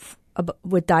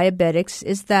with diabetics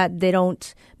is that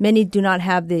many do not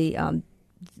have the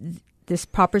this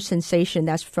proper sensation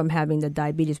that's from having the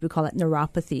diabetes. We call it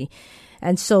neuropathy.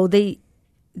 And so they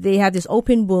have this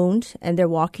open wound and they're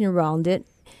walking around it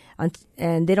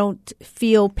and they don't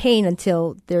feel pain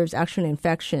until there's actually an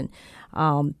infection.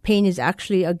 Pain is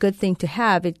actually a good thing to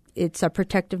have. It's a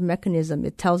protective mechanism.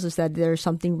 It tells us that there's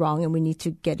something wrong and we need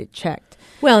to get it checked.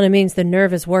 Well, and it means the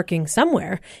nerve is working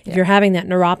somewhere. If you're having that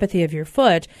neuropathy of your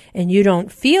foot and you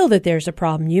don't feel that there's a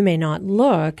problem, you may not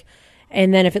look.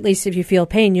 And then if you feel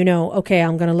pain, you know, okay,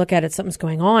 I'm going to look at it, something's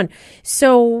going on.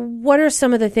 So what are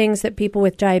some of the things that people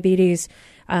with diabetes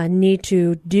need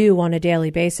to do on a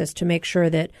daily basis to make sure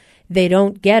that they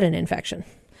don't get an infection?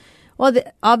 Well,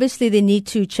 obviously, they need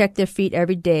to check their feet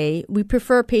every day. We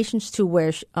prefer patients to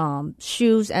wear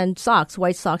shoes and socks.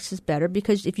 White socks is better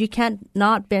because if you can't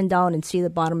not bend down and see the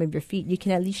bottom of your feet, you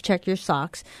can at least check your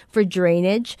socks for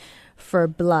drainage, for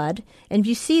blood. And if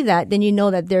you see that, then you know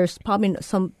that there's probably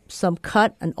some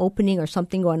cut, an opening, or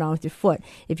something going on with your foot.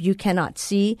 If you cannot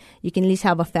see, you can at least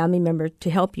have a family member to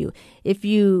help you. If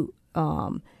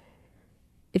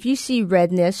you see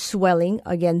redness, swelling,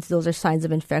 again, those are signs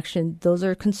of infection. Those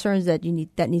are concerns that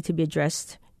need to be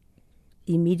addressed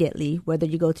immediately, whether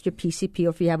you go to your PCP or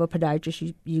if you have a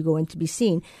podiatrist, you go in to be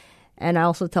seen. And I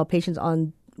also tell patients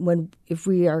if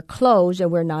we are closed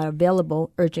and we're not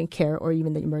available, urgent care or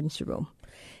even the emergency room.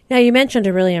 Now, you mentioned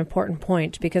a really important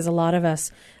point because a lot of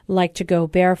us like to go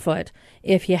barefoot.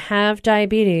 If you have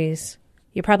diabetes,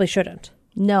 you probably shouldn't.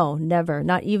 No, never.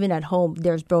 Not even at home.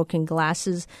 There's broken glass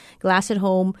at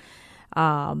home.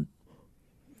 Even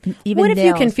what if nails.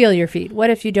 you can feel your feet? What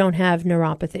if you don't have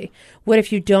neuropathy? What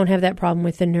if you don't have that problem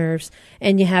with the nerves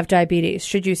and you have diabetes?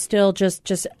 Should you still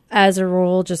just as a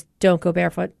rule, just don't go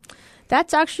barefoot?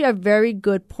 That's actually a very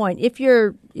good point. If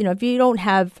you don't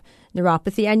have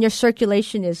neuropathy and your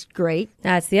circulation is great.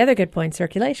 That's the other good point,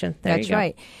 circulation. That's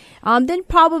right. Then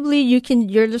probably you're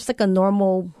just like a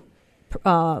normal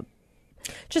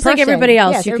just person. Like everybody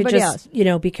else, yes, you could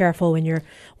just, be careful when you're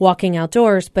walking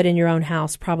outdoors, but in your own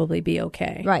house, probably be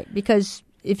okay. Right, because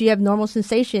if you have normal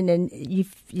sensation and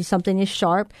something is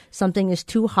sharp, something is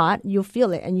too hot, you'll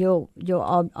feel it, and you'll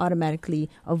automatically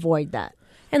avoid that.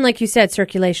 And like you said,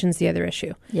 circulation's the other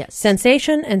issue. Yes.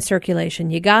 Sensation and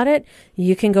circulation. You got it,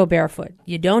 you can go barefoot.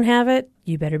 You don't have it,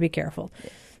 you better be careful.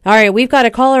 Yes. All right, we've got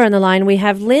a caller on the line. We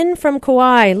have Lynn from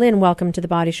Kauai. Lynn, welcome to the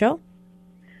Body Show.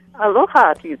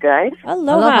 Aloha to you guys.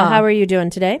 Aloha. How are you doing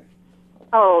today?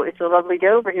 Oh, it's a lovely day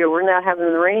over here. We're not having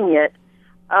the rain yet.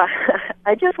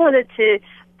 I just wanted to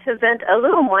vent a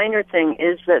little minor thing,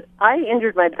 is that I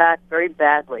injured my back very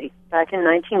badly back in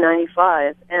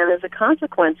 1995, and as a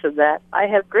consequence of that, I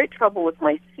have great trouble with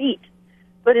my feet.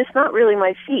 But it's not really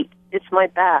my feet, it's my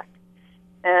back.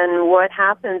 And what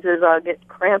happens is I'll get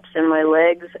cramps in my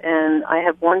legs, and I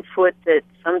have one foot that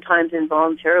sometimes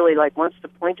involuntarily wants to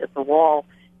point at the wall.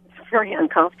 Very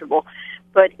uncomfortable,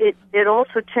 but it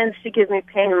also tends to give me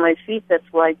pain in my feet that's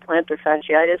like plantar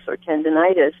fasciitis or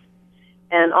tendinitis,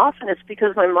 and often it's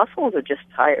because my muscles are just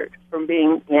tired from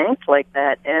being yanked like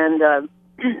that, and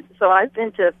so I've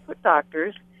been to foot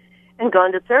doctors and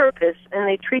gone to therapists, and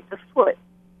they treat the foot,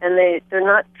 and they're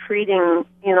not treating,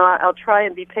 I'll try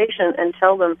and be patient and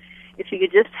tell them, if you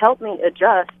could just help me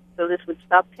adjust so this would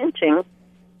stop pinching,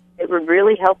 it would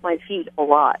really help my feet a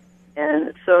lot.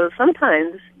 And so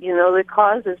sometimes, the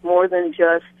cause is more than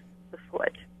just the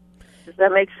foot. Does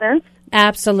that make sense?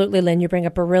 Absolutely, Lynn. You bring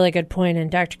up a really good point.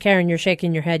 And Dr. Karen, you're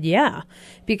shaking your head, yeah.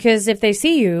 Because if they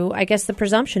see you, I guess the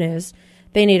presumption is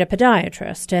they need a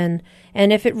podiatrist. And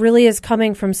if it really is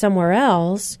coming from somewhere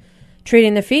else,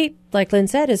 treating the feet, like Lynn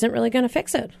said, isn't really going to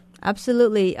fix it.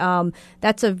 Absolutely.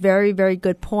 That's a very, very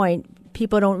good point.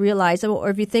 People don't realize, or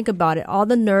if you think about it, all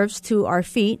the nerves to our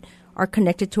feet are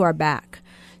connected to our back.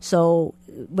 So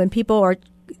when people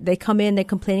they come in, they're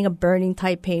complaining of burning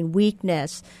type pain,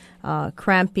 weakness,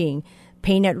 cramping,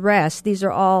 pain at rest. These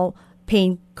are all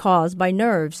pain caused by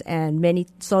nerves,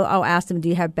 so I'll ask them, do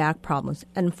you have back problems?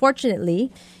 And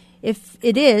unfortunately, if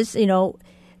it is,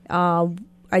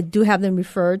 I do have them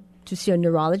referred to see a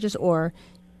neurologist or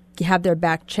have their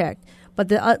back checked. But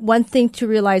the one thing to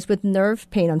realize with nerve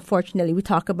pain, unfortunately, we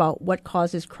talk about what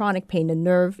causes chronic pain. The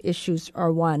nerve issues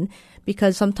are one,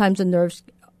 because sometimes the nerves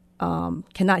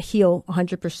cannot heal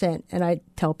 100%. And I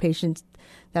tell patients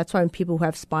that's why when people who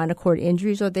have spinal cord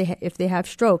injuries or if they have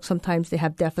stroke, sometimes they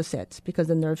have deficits because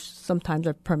the nerves sometimes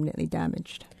are permanently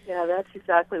damaged. Yeah, that's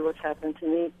exactly what's happened to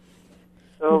me.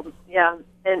 So, yeah,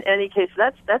 in any case,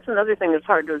 that's another thing that's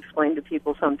hard to explain to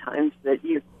people sometimes, that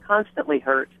you constantly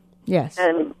hurt. Yes.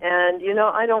 And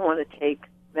I don't want to take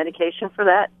medication for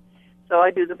that, so I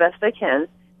do the best I can.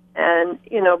 And,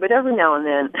 but every now and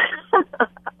then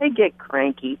I get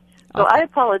cranky. So I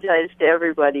apologize to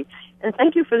everybody. And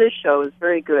thank you for this show. It's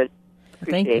very good.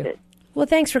 Appreciate it. Well,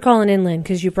 thanks for calling in, Lynn,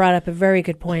 because you brought up a very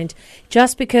good point.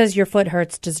 Just because your foot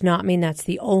hurts does not mean that's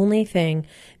the only thing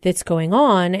that's going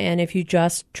on. And if you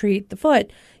just treat the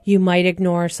foot, you might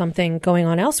ignore something going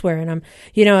on elsewhere. And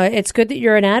it's good that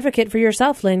you're an advocate for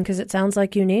yourself, Lynn, because it sounds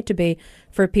like you need to be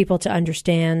for people to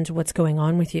understand what's going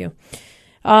on with you.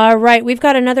 All right, we've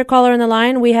got another caller on the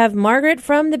line. We have Margaret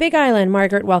from the Big Island.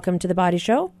 Margaret, welcome to the Body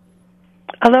Show.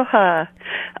 Aloha.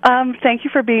 Thank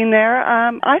you for being there.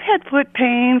 I've had foot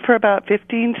pain for about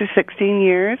 15 to 16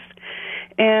 years,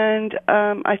 and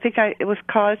I think it was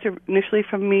caused initially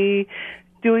from me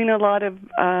doing a lot of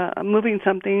moving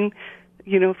something,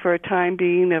 for a time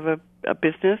being of a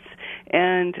business,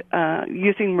 and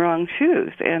using wrong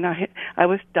shoes. And I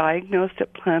was diagnosed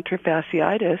at plantar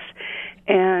fasciitis,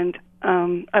 and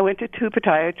I went to two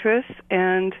podiatrists,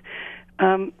 and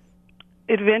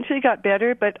it eventually got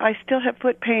better, but I still have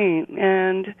foot pain,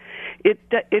 and it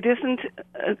isn't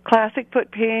a classic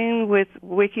foot pain with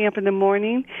waking up in the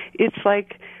morning. It's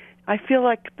like I feel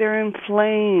like they're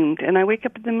inflamed, and I wake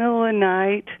up in the middle of the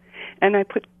night, and I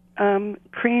put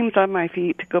creams on my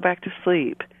feet to go back to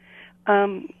sleep.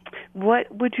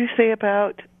 What would you say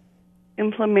about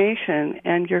inflammation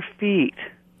and your feet?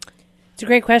 It's a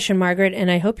great question, Margaret,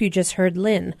 and I hope you just heard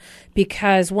Lynn,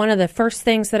 because one of the first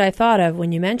things that I thought of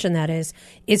when you mentioned that is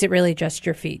it really just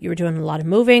your feet? You were doing a lot of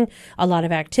moving, a lot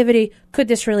of activity. Could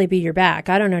this really be your back?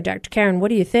 I don't know, Dr. Karen, what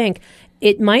do you think?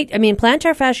 It might.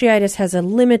 Plantar fasciitis has a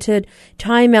limited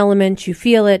time element. You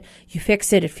feel it, you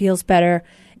fix it, it feels better.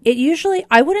 It usually,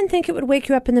 I wouldn't think it would wake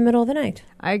you up in the middle of the night.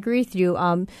 I agree with you.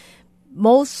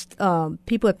 Most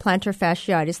people with plantar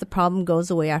fasciitis, the problem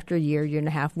goes away after a year and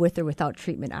a half, with or without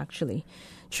treatment, actually.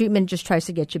 Treatment just tries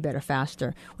to get you better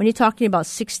faster. When you're talking about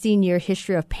 16-year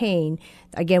history of pain,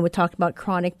 again, we're talking about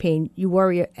chronic pain. You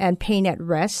worry, and pain at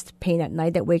rest, pain at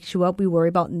night that wakes you up, we worry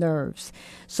about nerves.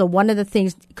 So one of the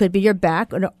things could be your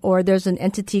back, or there's an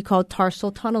entity called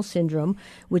tarsal tunnel syndrome,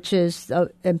 which is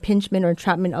impingement or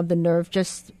entrapment of the nerve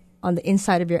just on the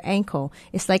inside of your ankle.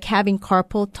 It's like having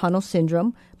carpal tunnel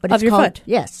syndrome. But of your foot?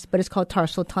 Yes, but it's called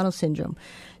tarsal tunnel syndrome.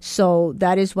 So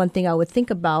that is one thing I would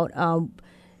think about.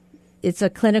 It's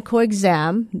a clinical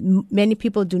exam. Many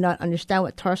people do not understand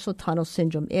what tarsal tunnel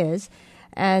syndrome is,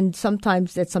 and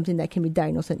sometimes that's something that can be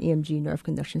diagnosed in EMG, nerve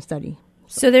conduction study.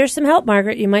 So there's some help,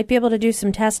 Margaret. You might be able to do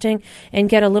some testing and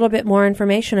get a little bit more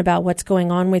information about what's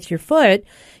going on with your foot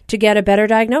to get a better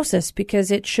diagnosis, because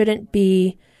it shouldn't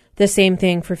be the same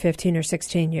thing for 15 or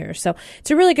 16 years. So it's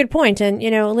a really good point. And,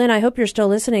 Lynn, I hope you're still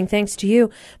listening. Thanks to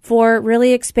you for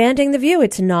really expanding the view.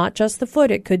 It's not just the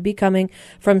foot. It could be coming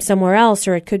from somewhere else,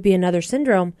 or it could be another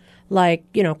syndrome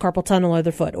like, carpal tunnel of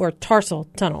the foot or tarsal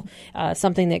tunnel,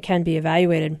 something that can be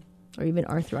evaluated. Or even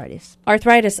arthritis.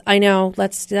 Arthritis, I know.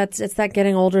 It's that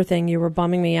getting older thing you were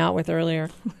bumming me out with earlier.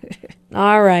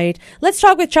 All right. Let's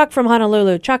talk with Chuck from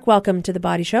Honolulu. Chuck, welcome to the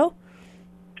Body Show.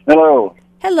 Hello.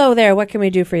 Hello there. What can we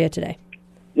do for you today?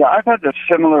 Yeah, I've had a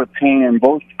similar pain in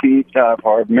both feet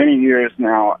for many years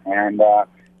now, and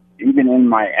even in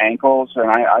my ankles, and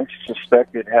I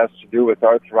suspect it has to do with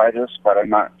arthritis, but I'm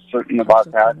not certain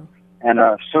about that. And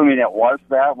assuming it was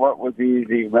that, what would be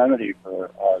the remedy for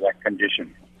that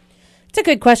condition? It's a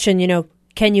good question.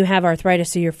 Can you have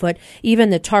arthritis of your foot?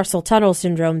 Even the tarsal tunnel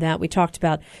syndrome that we talked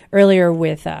about earlier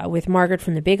with Margaret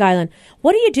from the Big Island.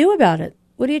 What do you do about it?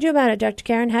 What do you do about it, Dr.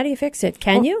 Karen? How do you fix it?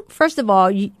 Can you? First of all,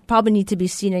 you probably need to be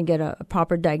seen and get a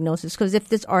proper diagnosis, because if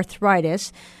there's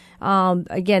arthritis,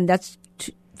 again,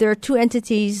 there are two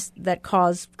entities that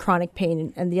cause chronic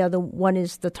pain, and the other one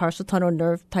is the tarsal tunnel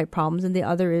nerve type problems, and the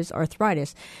other is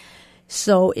arthritis.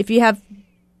 So if you're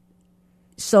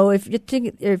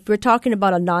talking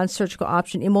about a non-surgical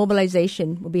option,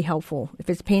 immobilization will be helpful. If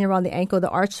it's pain around the ankle, the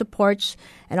arch supports,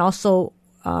 and also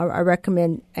I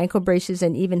recommend ankle braces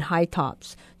and even high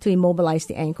tops to immobilize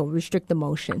the ankle, restrict the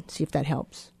motion, see if that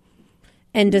helps.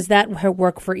 And does that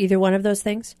work for either one of those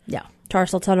things? Yeah.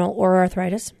 Tarsal tunnel or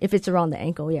arthritis? If it's around the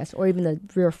ankle, yes, or even the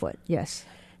rear foot, yes.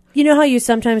 You know how you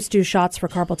sometimes do shots for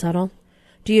carpal tunnel?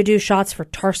 Do you do shots for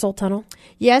tarsal tunnel?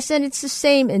 Yes, and it's the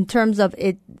same in terms of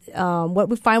it.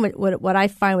 What I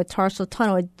find with tarsal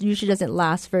tunnel, it usually doesn't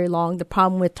last very long. The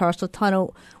problem with tarsal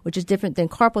tunnel, which is different than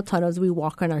carpal tunnel, is we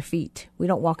walk on our feet. We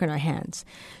don't walk on our hands.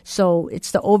 So it's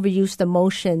the overuse, the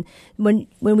motion. When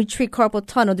we treat carpal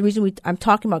tunnel, the reason I'm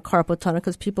talking about carpal tunnel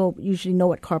because people usually know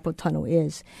what carpal tunnel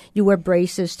is. You wear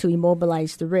braces to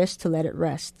immobilize the wrist to let it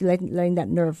rest, letting that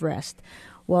nerve rest.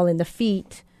 Well, in the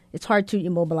feet, it's hard to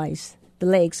immobilize the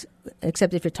legs,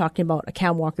 except if you're talking about a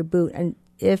cam walker boot. And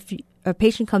if a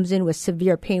patient comes in with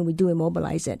severe pain, we do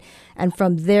immobilize it. And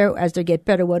from there, as they get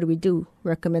better, what do?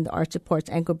 Recommend the arch supports,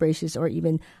 ankle braces, or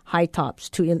even high tops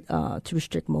to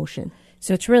restrict motion.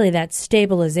 So it's really that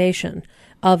stabilization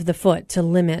of the foot to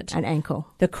limit an ankle,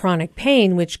 the chronic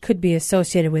pain, which could be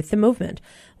associated with the movement.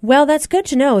 Well, that's good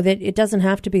to know that it doesn't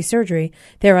have to be surgery.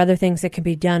 There are other things that can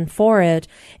be done for it.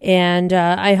 And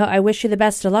I wish you the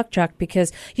best of luck, Chuck,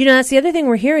 because, that's the other thing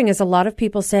we're hearing is a lot of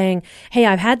people saying, hey,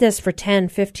 I've had this for 10,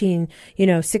 15,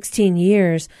 16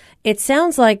 years. It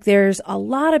sounds like there's a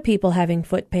lot of people having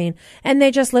foot pain and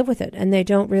they just live with it and they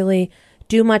don't really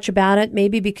do much about it,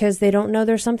 maybe because they don't know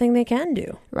there's something they can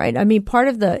do. Right. I mean,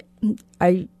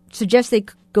 I suggest they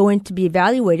go in to be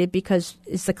evaluated because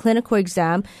it's a clinical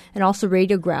exam and also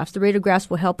radiographs. The radiographs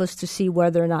will help us to see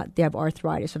whether or not they have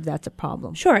arthritis, if that's a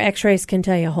problem. Sure. X-rays can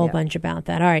tell you a whole bunch about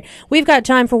that. All right. We've got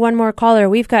time for one more caller.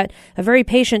 We've got a very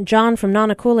patient John from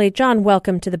Nanakuli. John,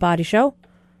 welcome to the Body Show.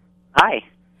 Hi.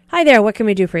 Hi there. What can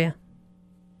we do for you?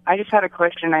 I just had a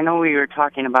question. I know we were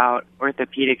talking about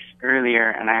orthopedics earlier,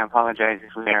 and I apologize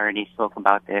if we already spoke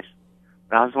about this,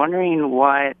 but I was wondering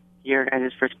what your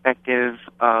guys' perspective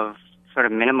of sort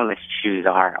of minimalist shoes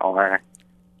are, or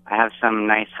I have some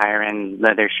nice higher-end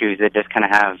leather shoes that just kind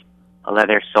of have a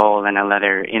leather sole and a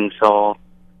leather insole,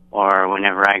 or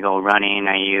whenever I go running,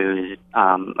 I use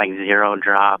like zero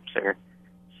drops or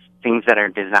things that are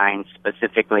designed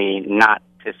specifically not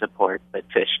to support, but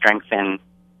to strengthen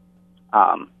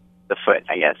the foot,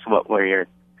 I guess. What were your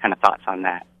kind of thoughts on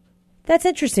that? That's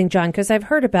interesting, John, because I've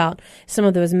heard about some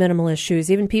of those minimalist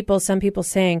shoes. Even some people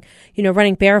saying,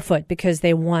 running barefoot because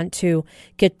they want to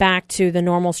get back to the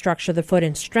normal structure of the foot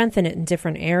and strengthen it in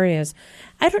different areas.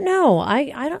 I don't know.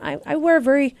 I wear a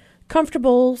very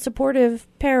comfortable, supportive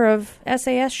pair of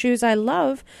SAS shoes I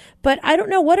love, but I don't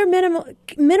know. What are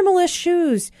minimalist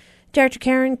shoes, Dr.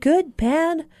 Karen? Good,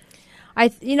 bad?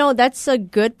 That's a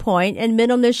good point. And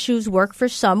minimalist shoes work for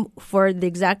some for the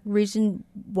exact reason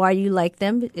why you like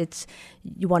them. It's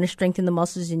you want to strengthen the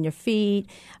muscles in your feet.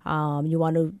 You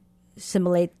want to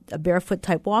simulate a barefoot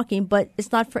type walking, but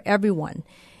it's not for everyone.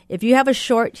 If you have a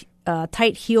short,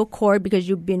 tight heel cord because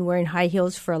you've been wearing high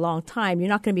heels for a long time, you're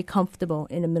not going to be comfortable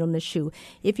in a minimalist shoe.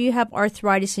 If you have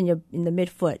arthritis in the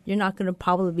midfoot, you're not going to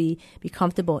probably be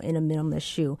comfortable in a minimalist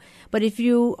shoe. But if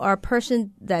you are a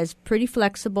person that is pretty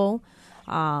flexible,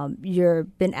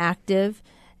 you've been active,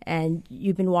 and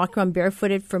you've been walking around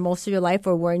barefooted for most of your life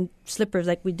or wearing slippers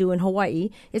like we do in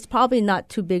Hawaii, it's probably not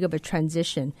too big of a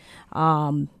transition.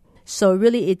 So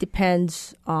really it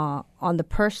depends on the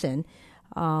person.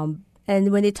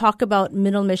 And when they talk about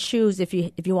minimalist shoes, if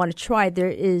you want to try, there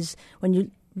is, when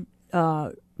you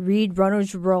read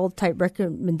Runner's World type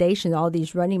recommendations, all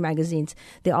these running magazines,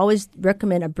 they always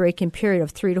recommend a break-in period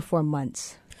of 3 to 4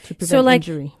 months to prevent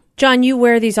injury. John, you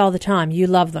wear these all the time. You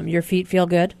love them. Your feet feel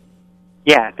good?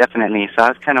 Yeah, definitely. So I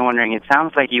was kind of wondering, it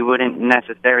sounds like you wouldn't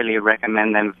necessarily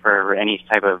recommend them for any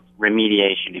type of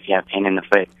remediation if you have pain in the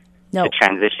foot. No. To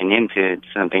transition into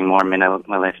something more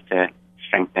minimalist to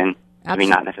strengthen. Absolutely. I mean,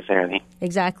 not necessarily.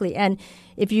 Exactly. And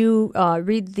if you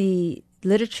read the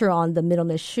literature on the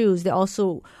minimalist shoes, they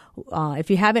also, if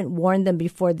you haven't worn them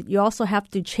before, you also have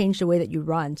to change the way that you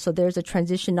run. So there's a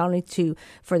transition not only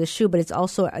for the shoe, but it's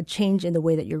also a change in the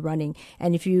way that you're running.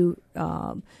 And if you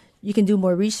can do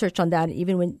more research on that,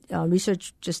 even when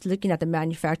research just looking at the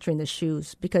manufacturing the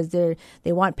shoes, because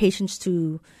they want patients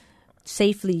to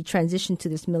safely transition to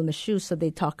this minimalist shoe. So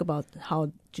they talk about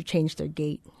how to change their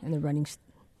gait and their running.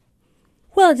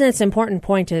 Well, it's an important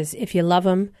point is if you love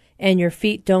them and your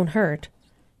feet don't hurt,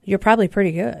 you're probably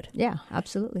pretty good. Yeah,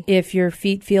 absolutely. If your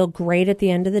feet feel great at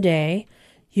the end of the day,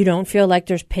 you don't feel like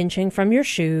there's pinching from your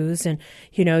shoes and,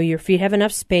 your feet have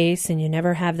enough space and you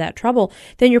never have that trouble,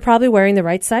 then you're probably wearing the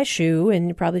right size shoe and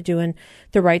you're probably doing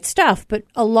the right stuff. But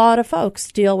a lot of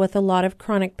folks deal with a lot of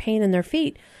chronic pain in their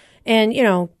feet. And,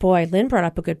 boy, Lynn brought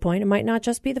up a good point. It might not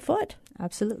just be the foot.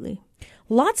 Absolutely.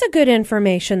 Lots of good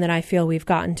information that I feel we've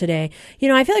gotten today.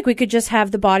 I feel like we could just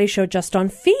have the Body Show just on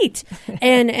feet.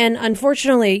 and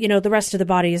unfortunately, the rest of the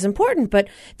body is important, but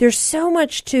there's so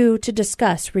much to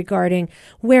discuss regarding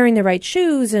wearing the right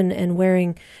shoes and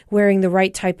wearing the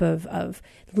right type of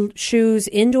shoes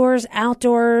indoors,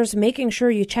 outdoors, making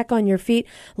sure you check on your feet.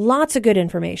 Lots of good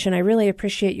information. I really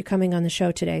appreciate you coming on the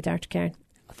show today, Dr. Karen.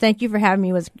 Thank you for having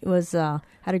me.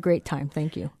 Had a great time.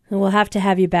 Thank you. And we'll have to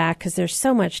have you back because there's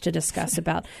so much to discuss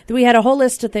about. We had a whole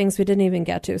list of things we didn't even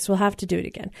get to, so we'll have to do it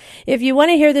again. If you want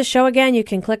to hear this show again, you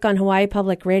can click on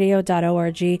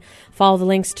hawaiipublicradio.org, follow the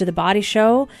links to The Body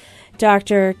Show.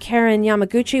 Dr. Karen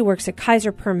Yamaguchi works at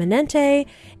Kaiser Permanente,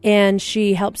 and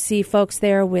she helps see folks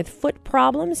there with foot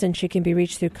problems, and she can be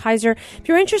reached through Kaiser. If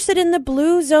you're interested in the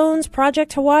Blue Zones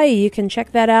Project Hawaii, you can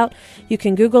check that out. You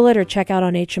can Google it or check out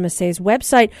on HMSA's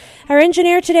website. Our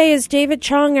engineer today is David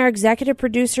Chong, our executive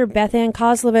producer, Beth Ann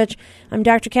Kozlovich. I'm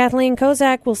Dr. Kathleen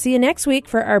Kozak. We'll see you next week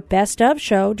for our Best Of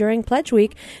show during Pledge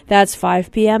Week. That's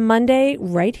 5 p.m. Monday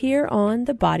right here on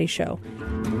The Body Show.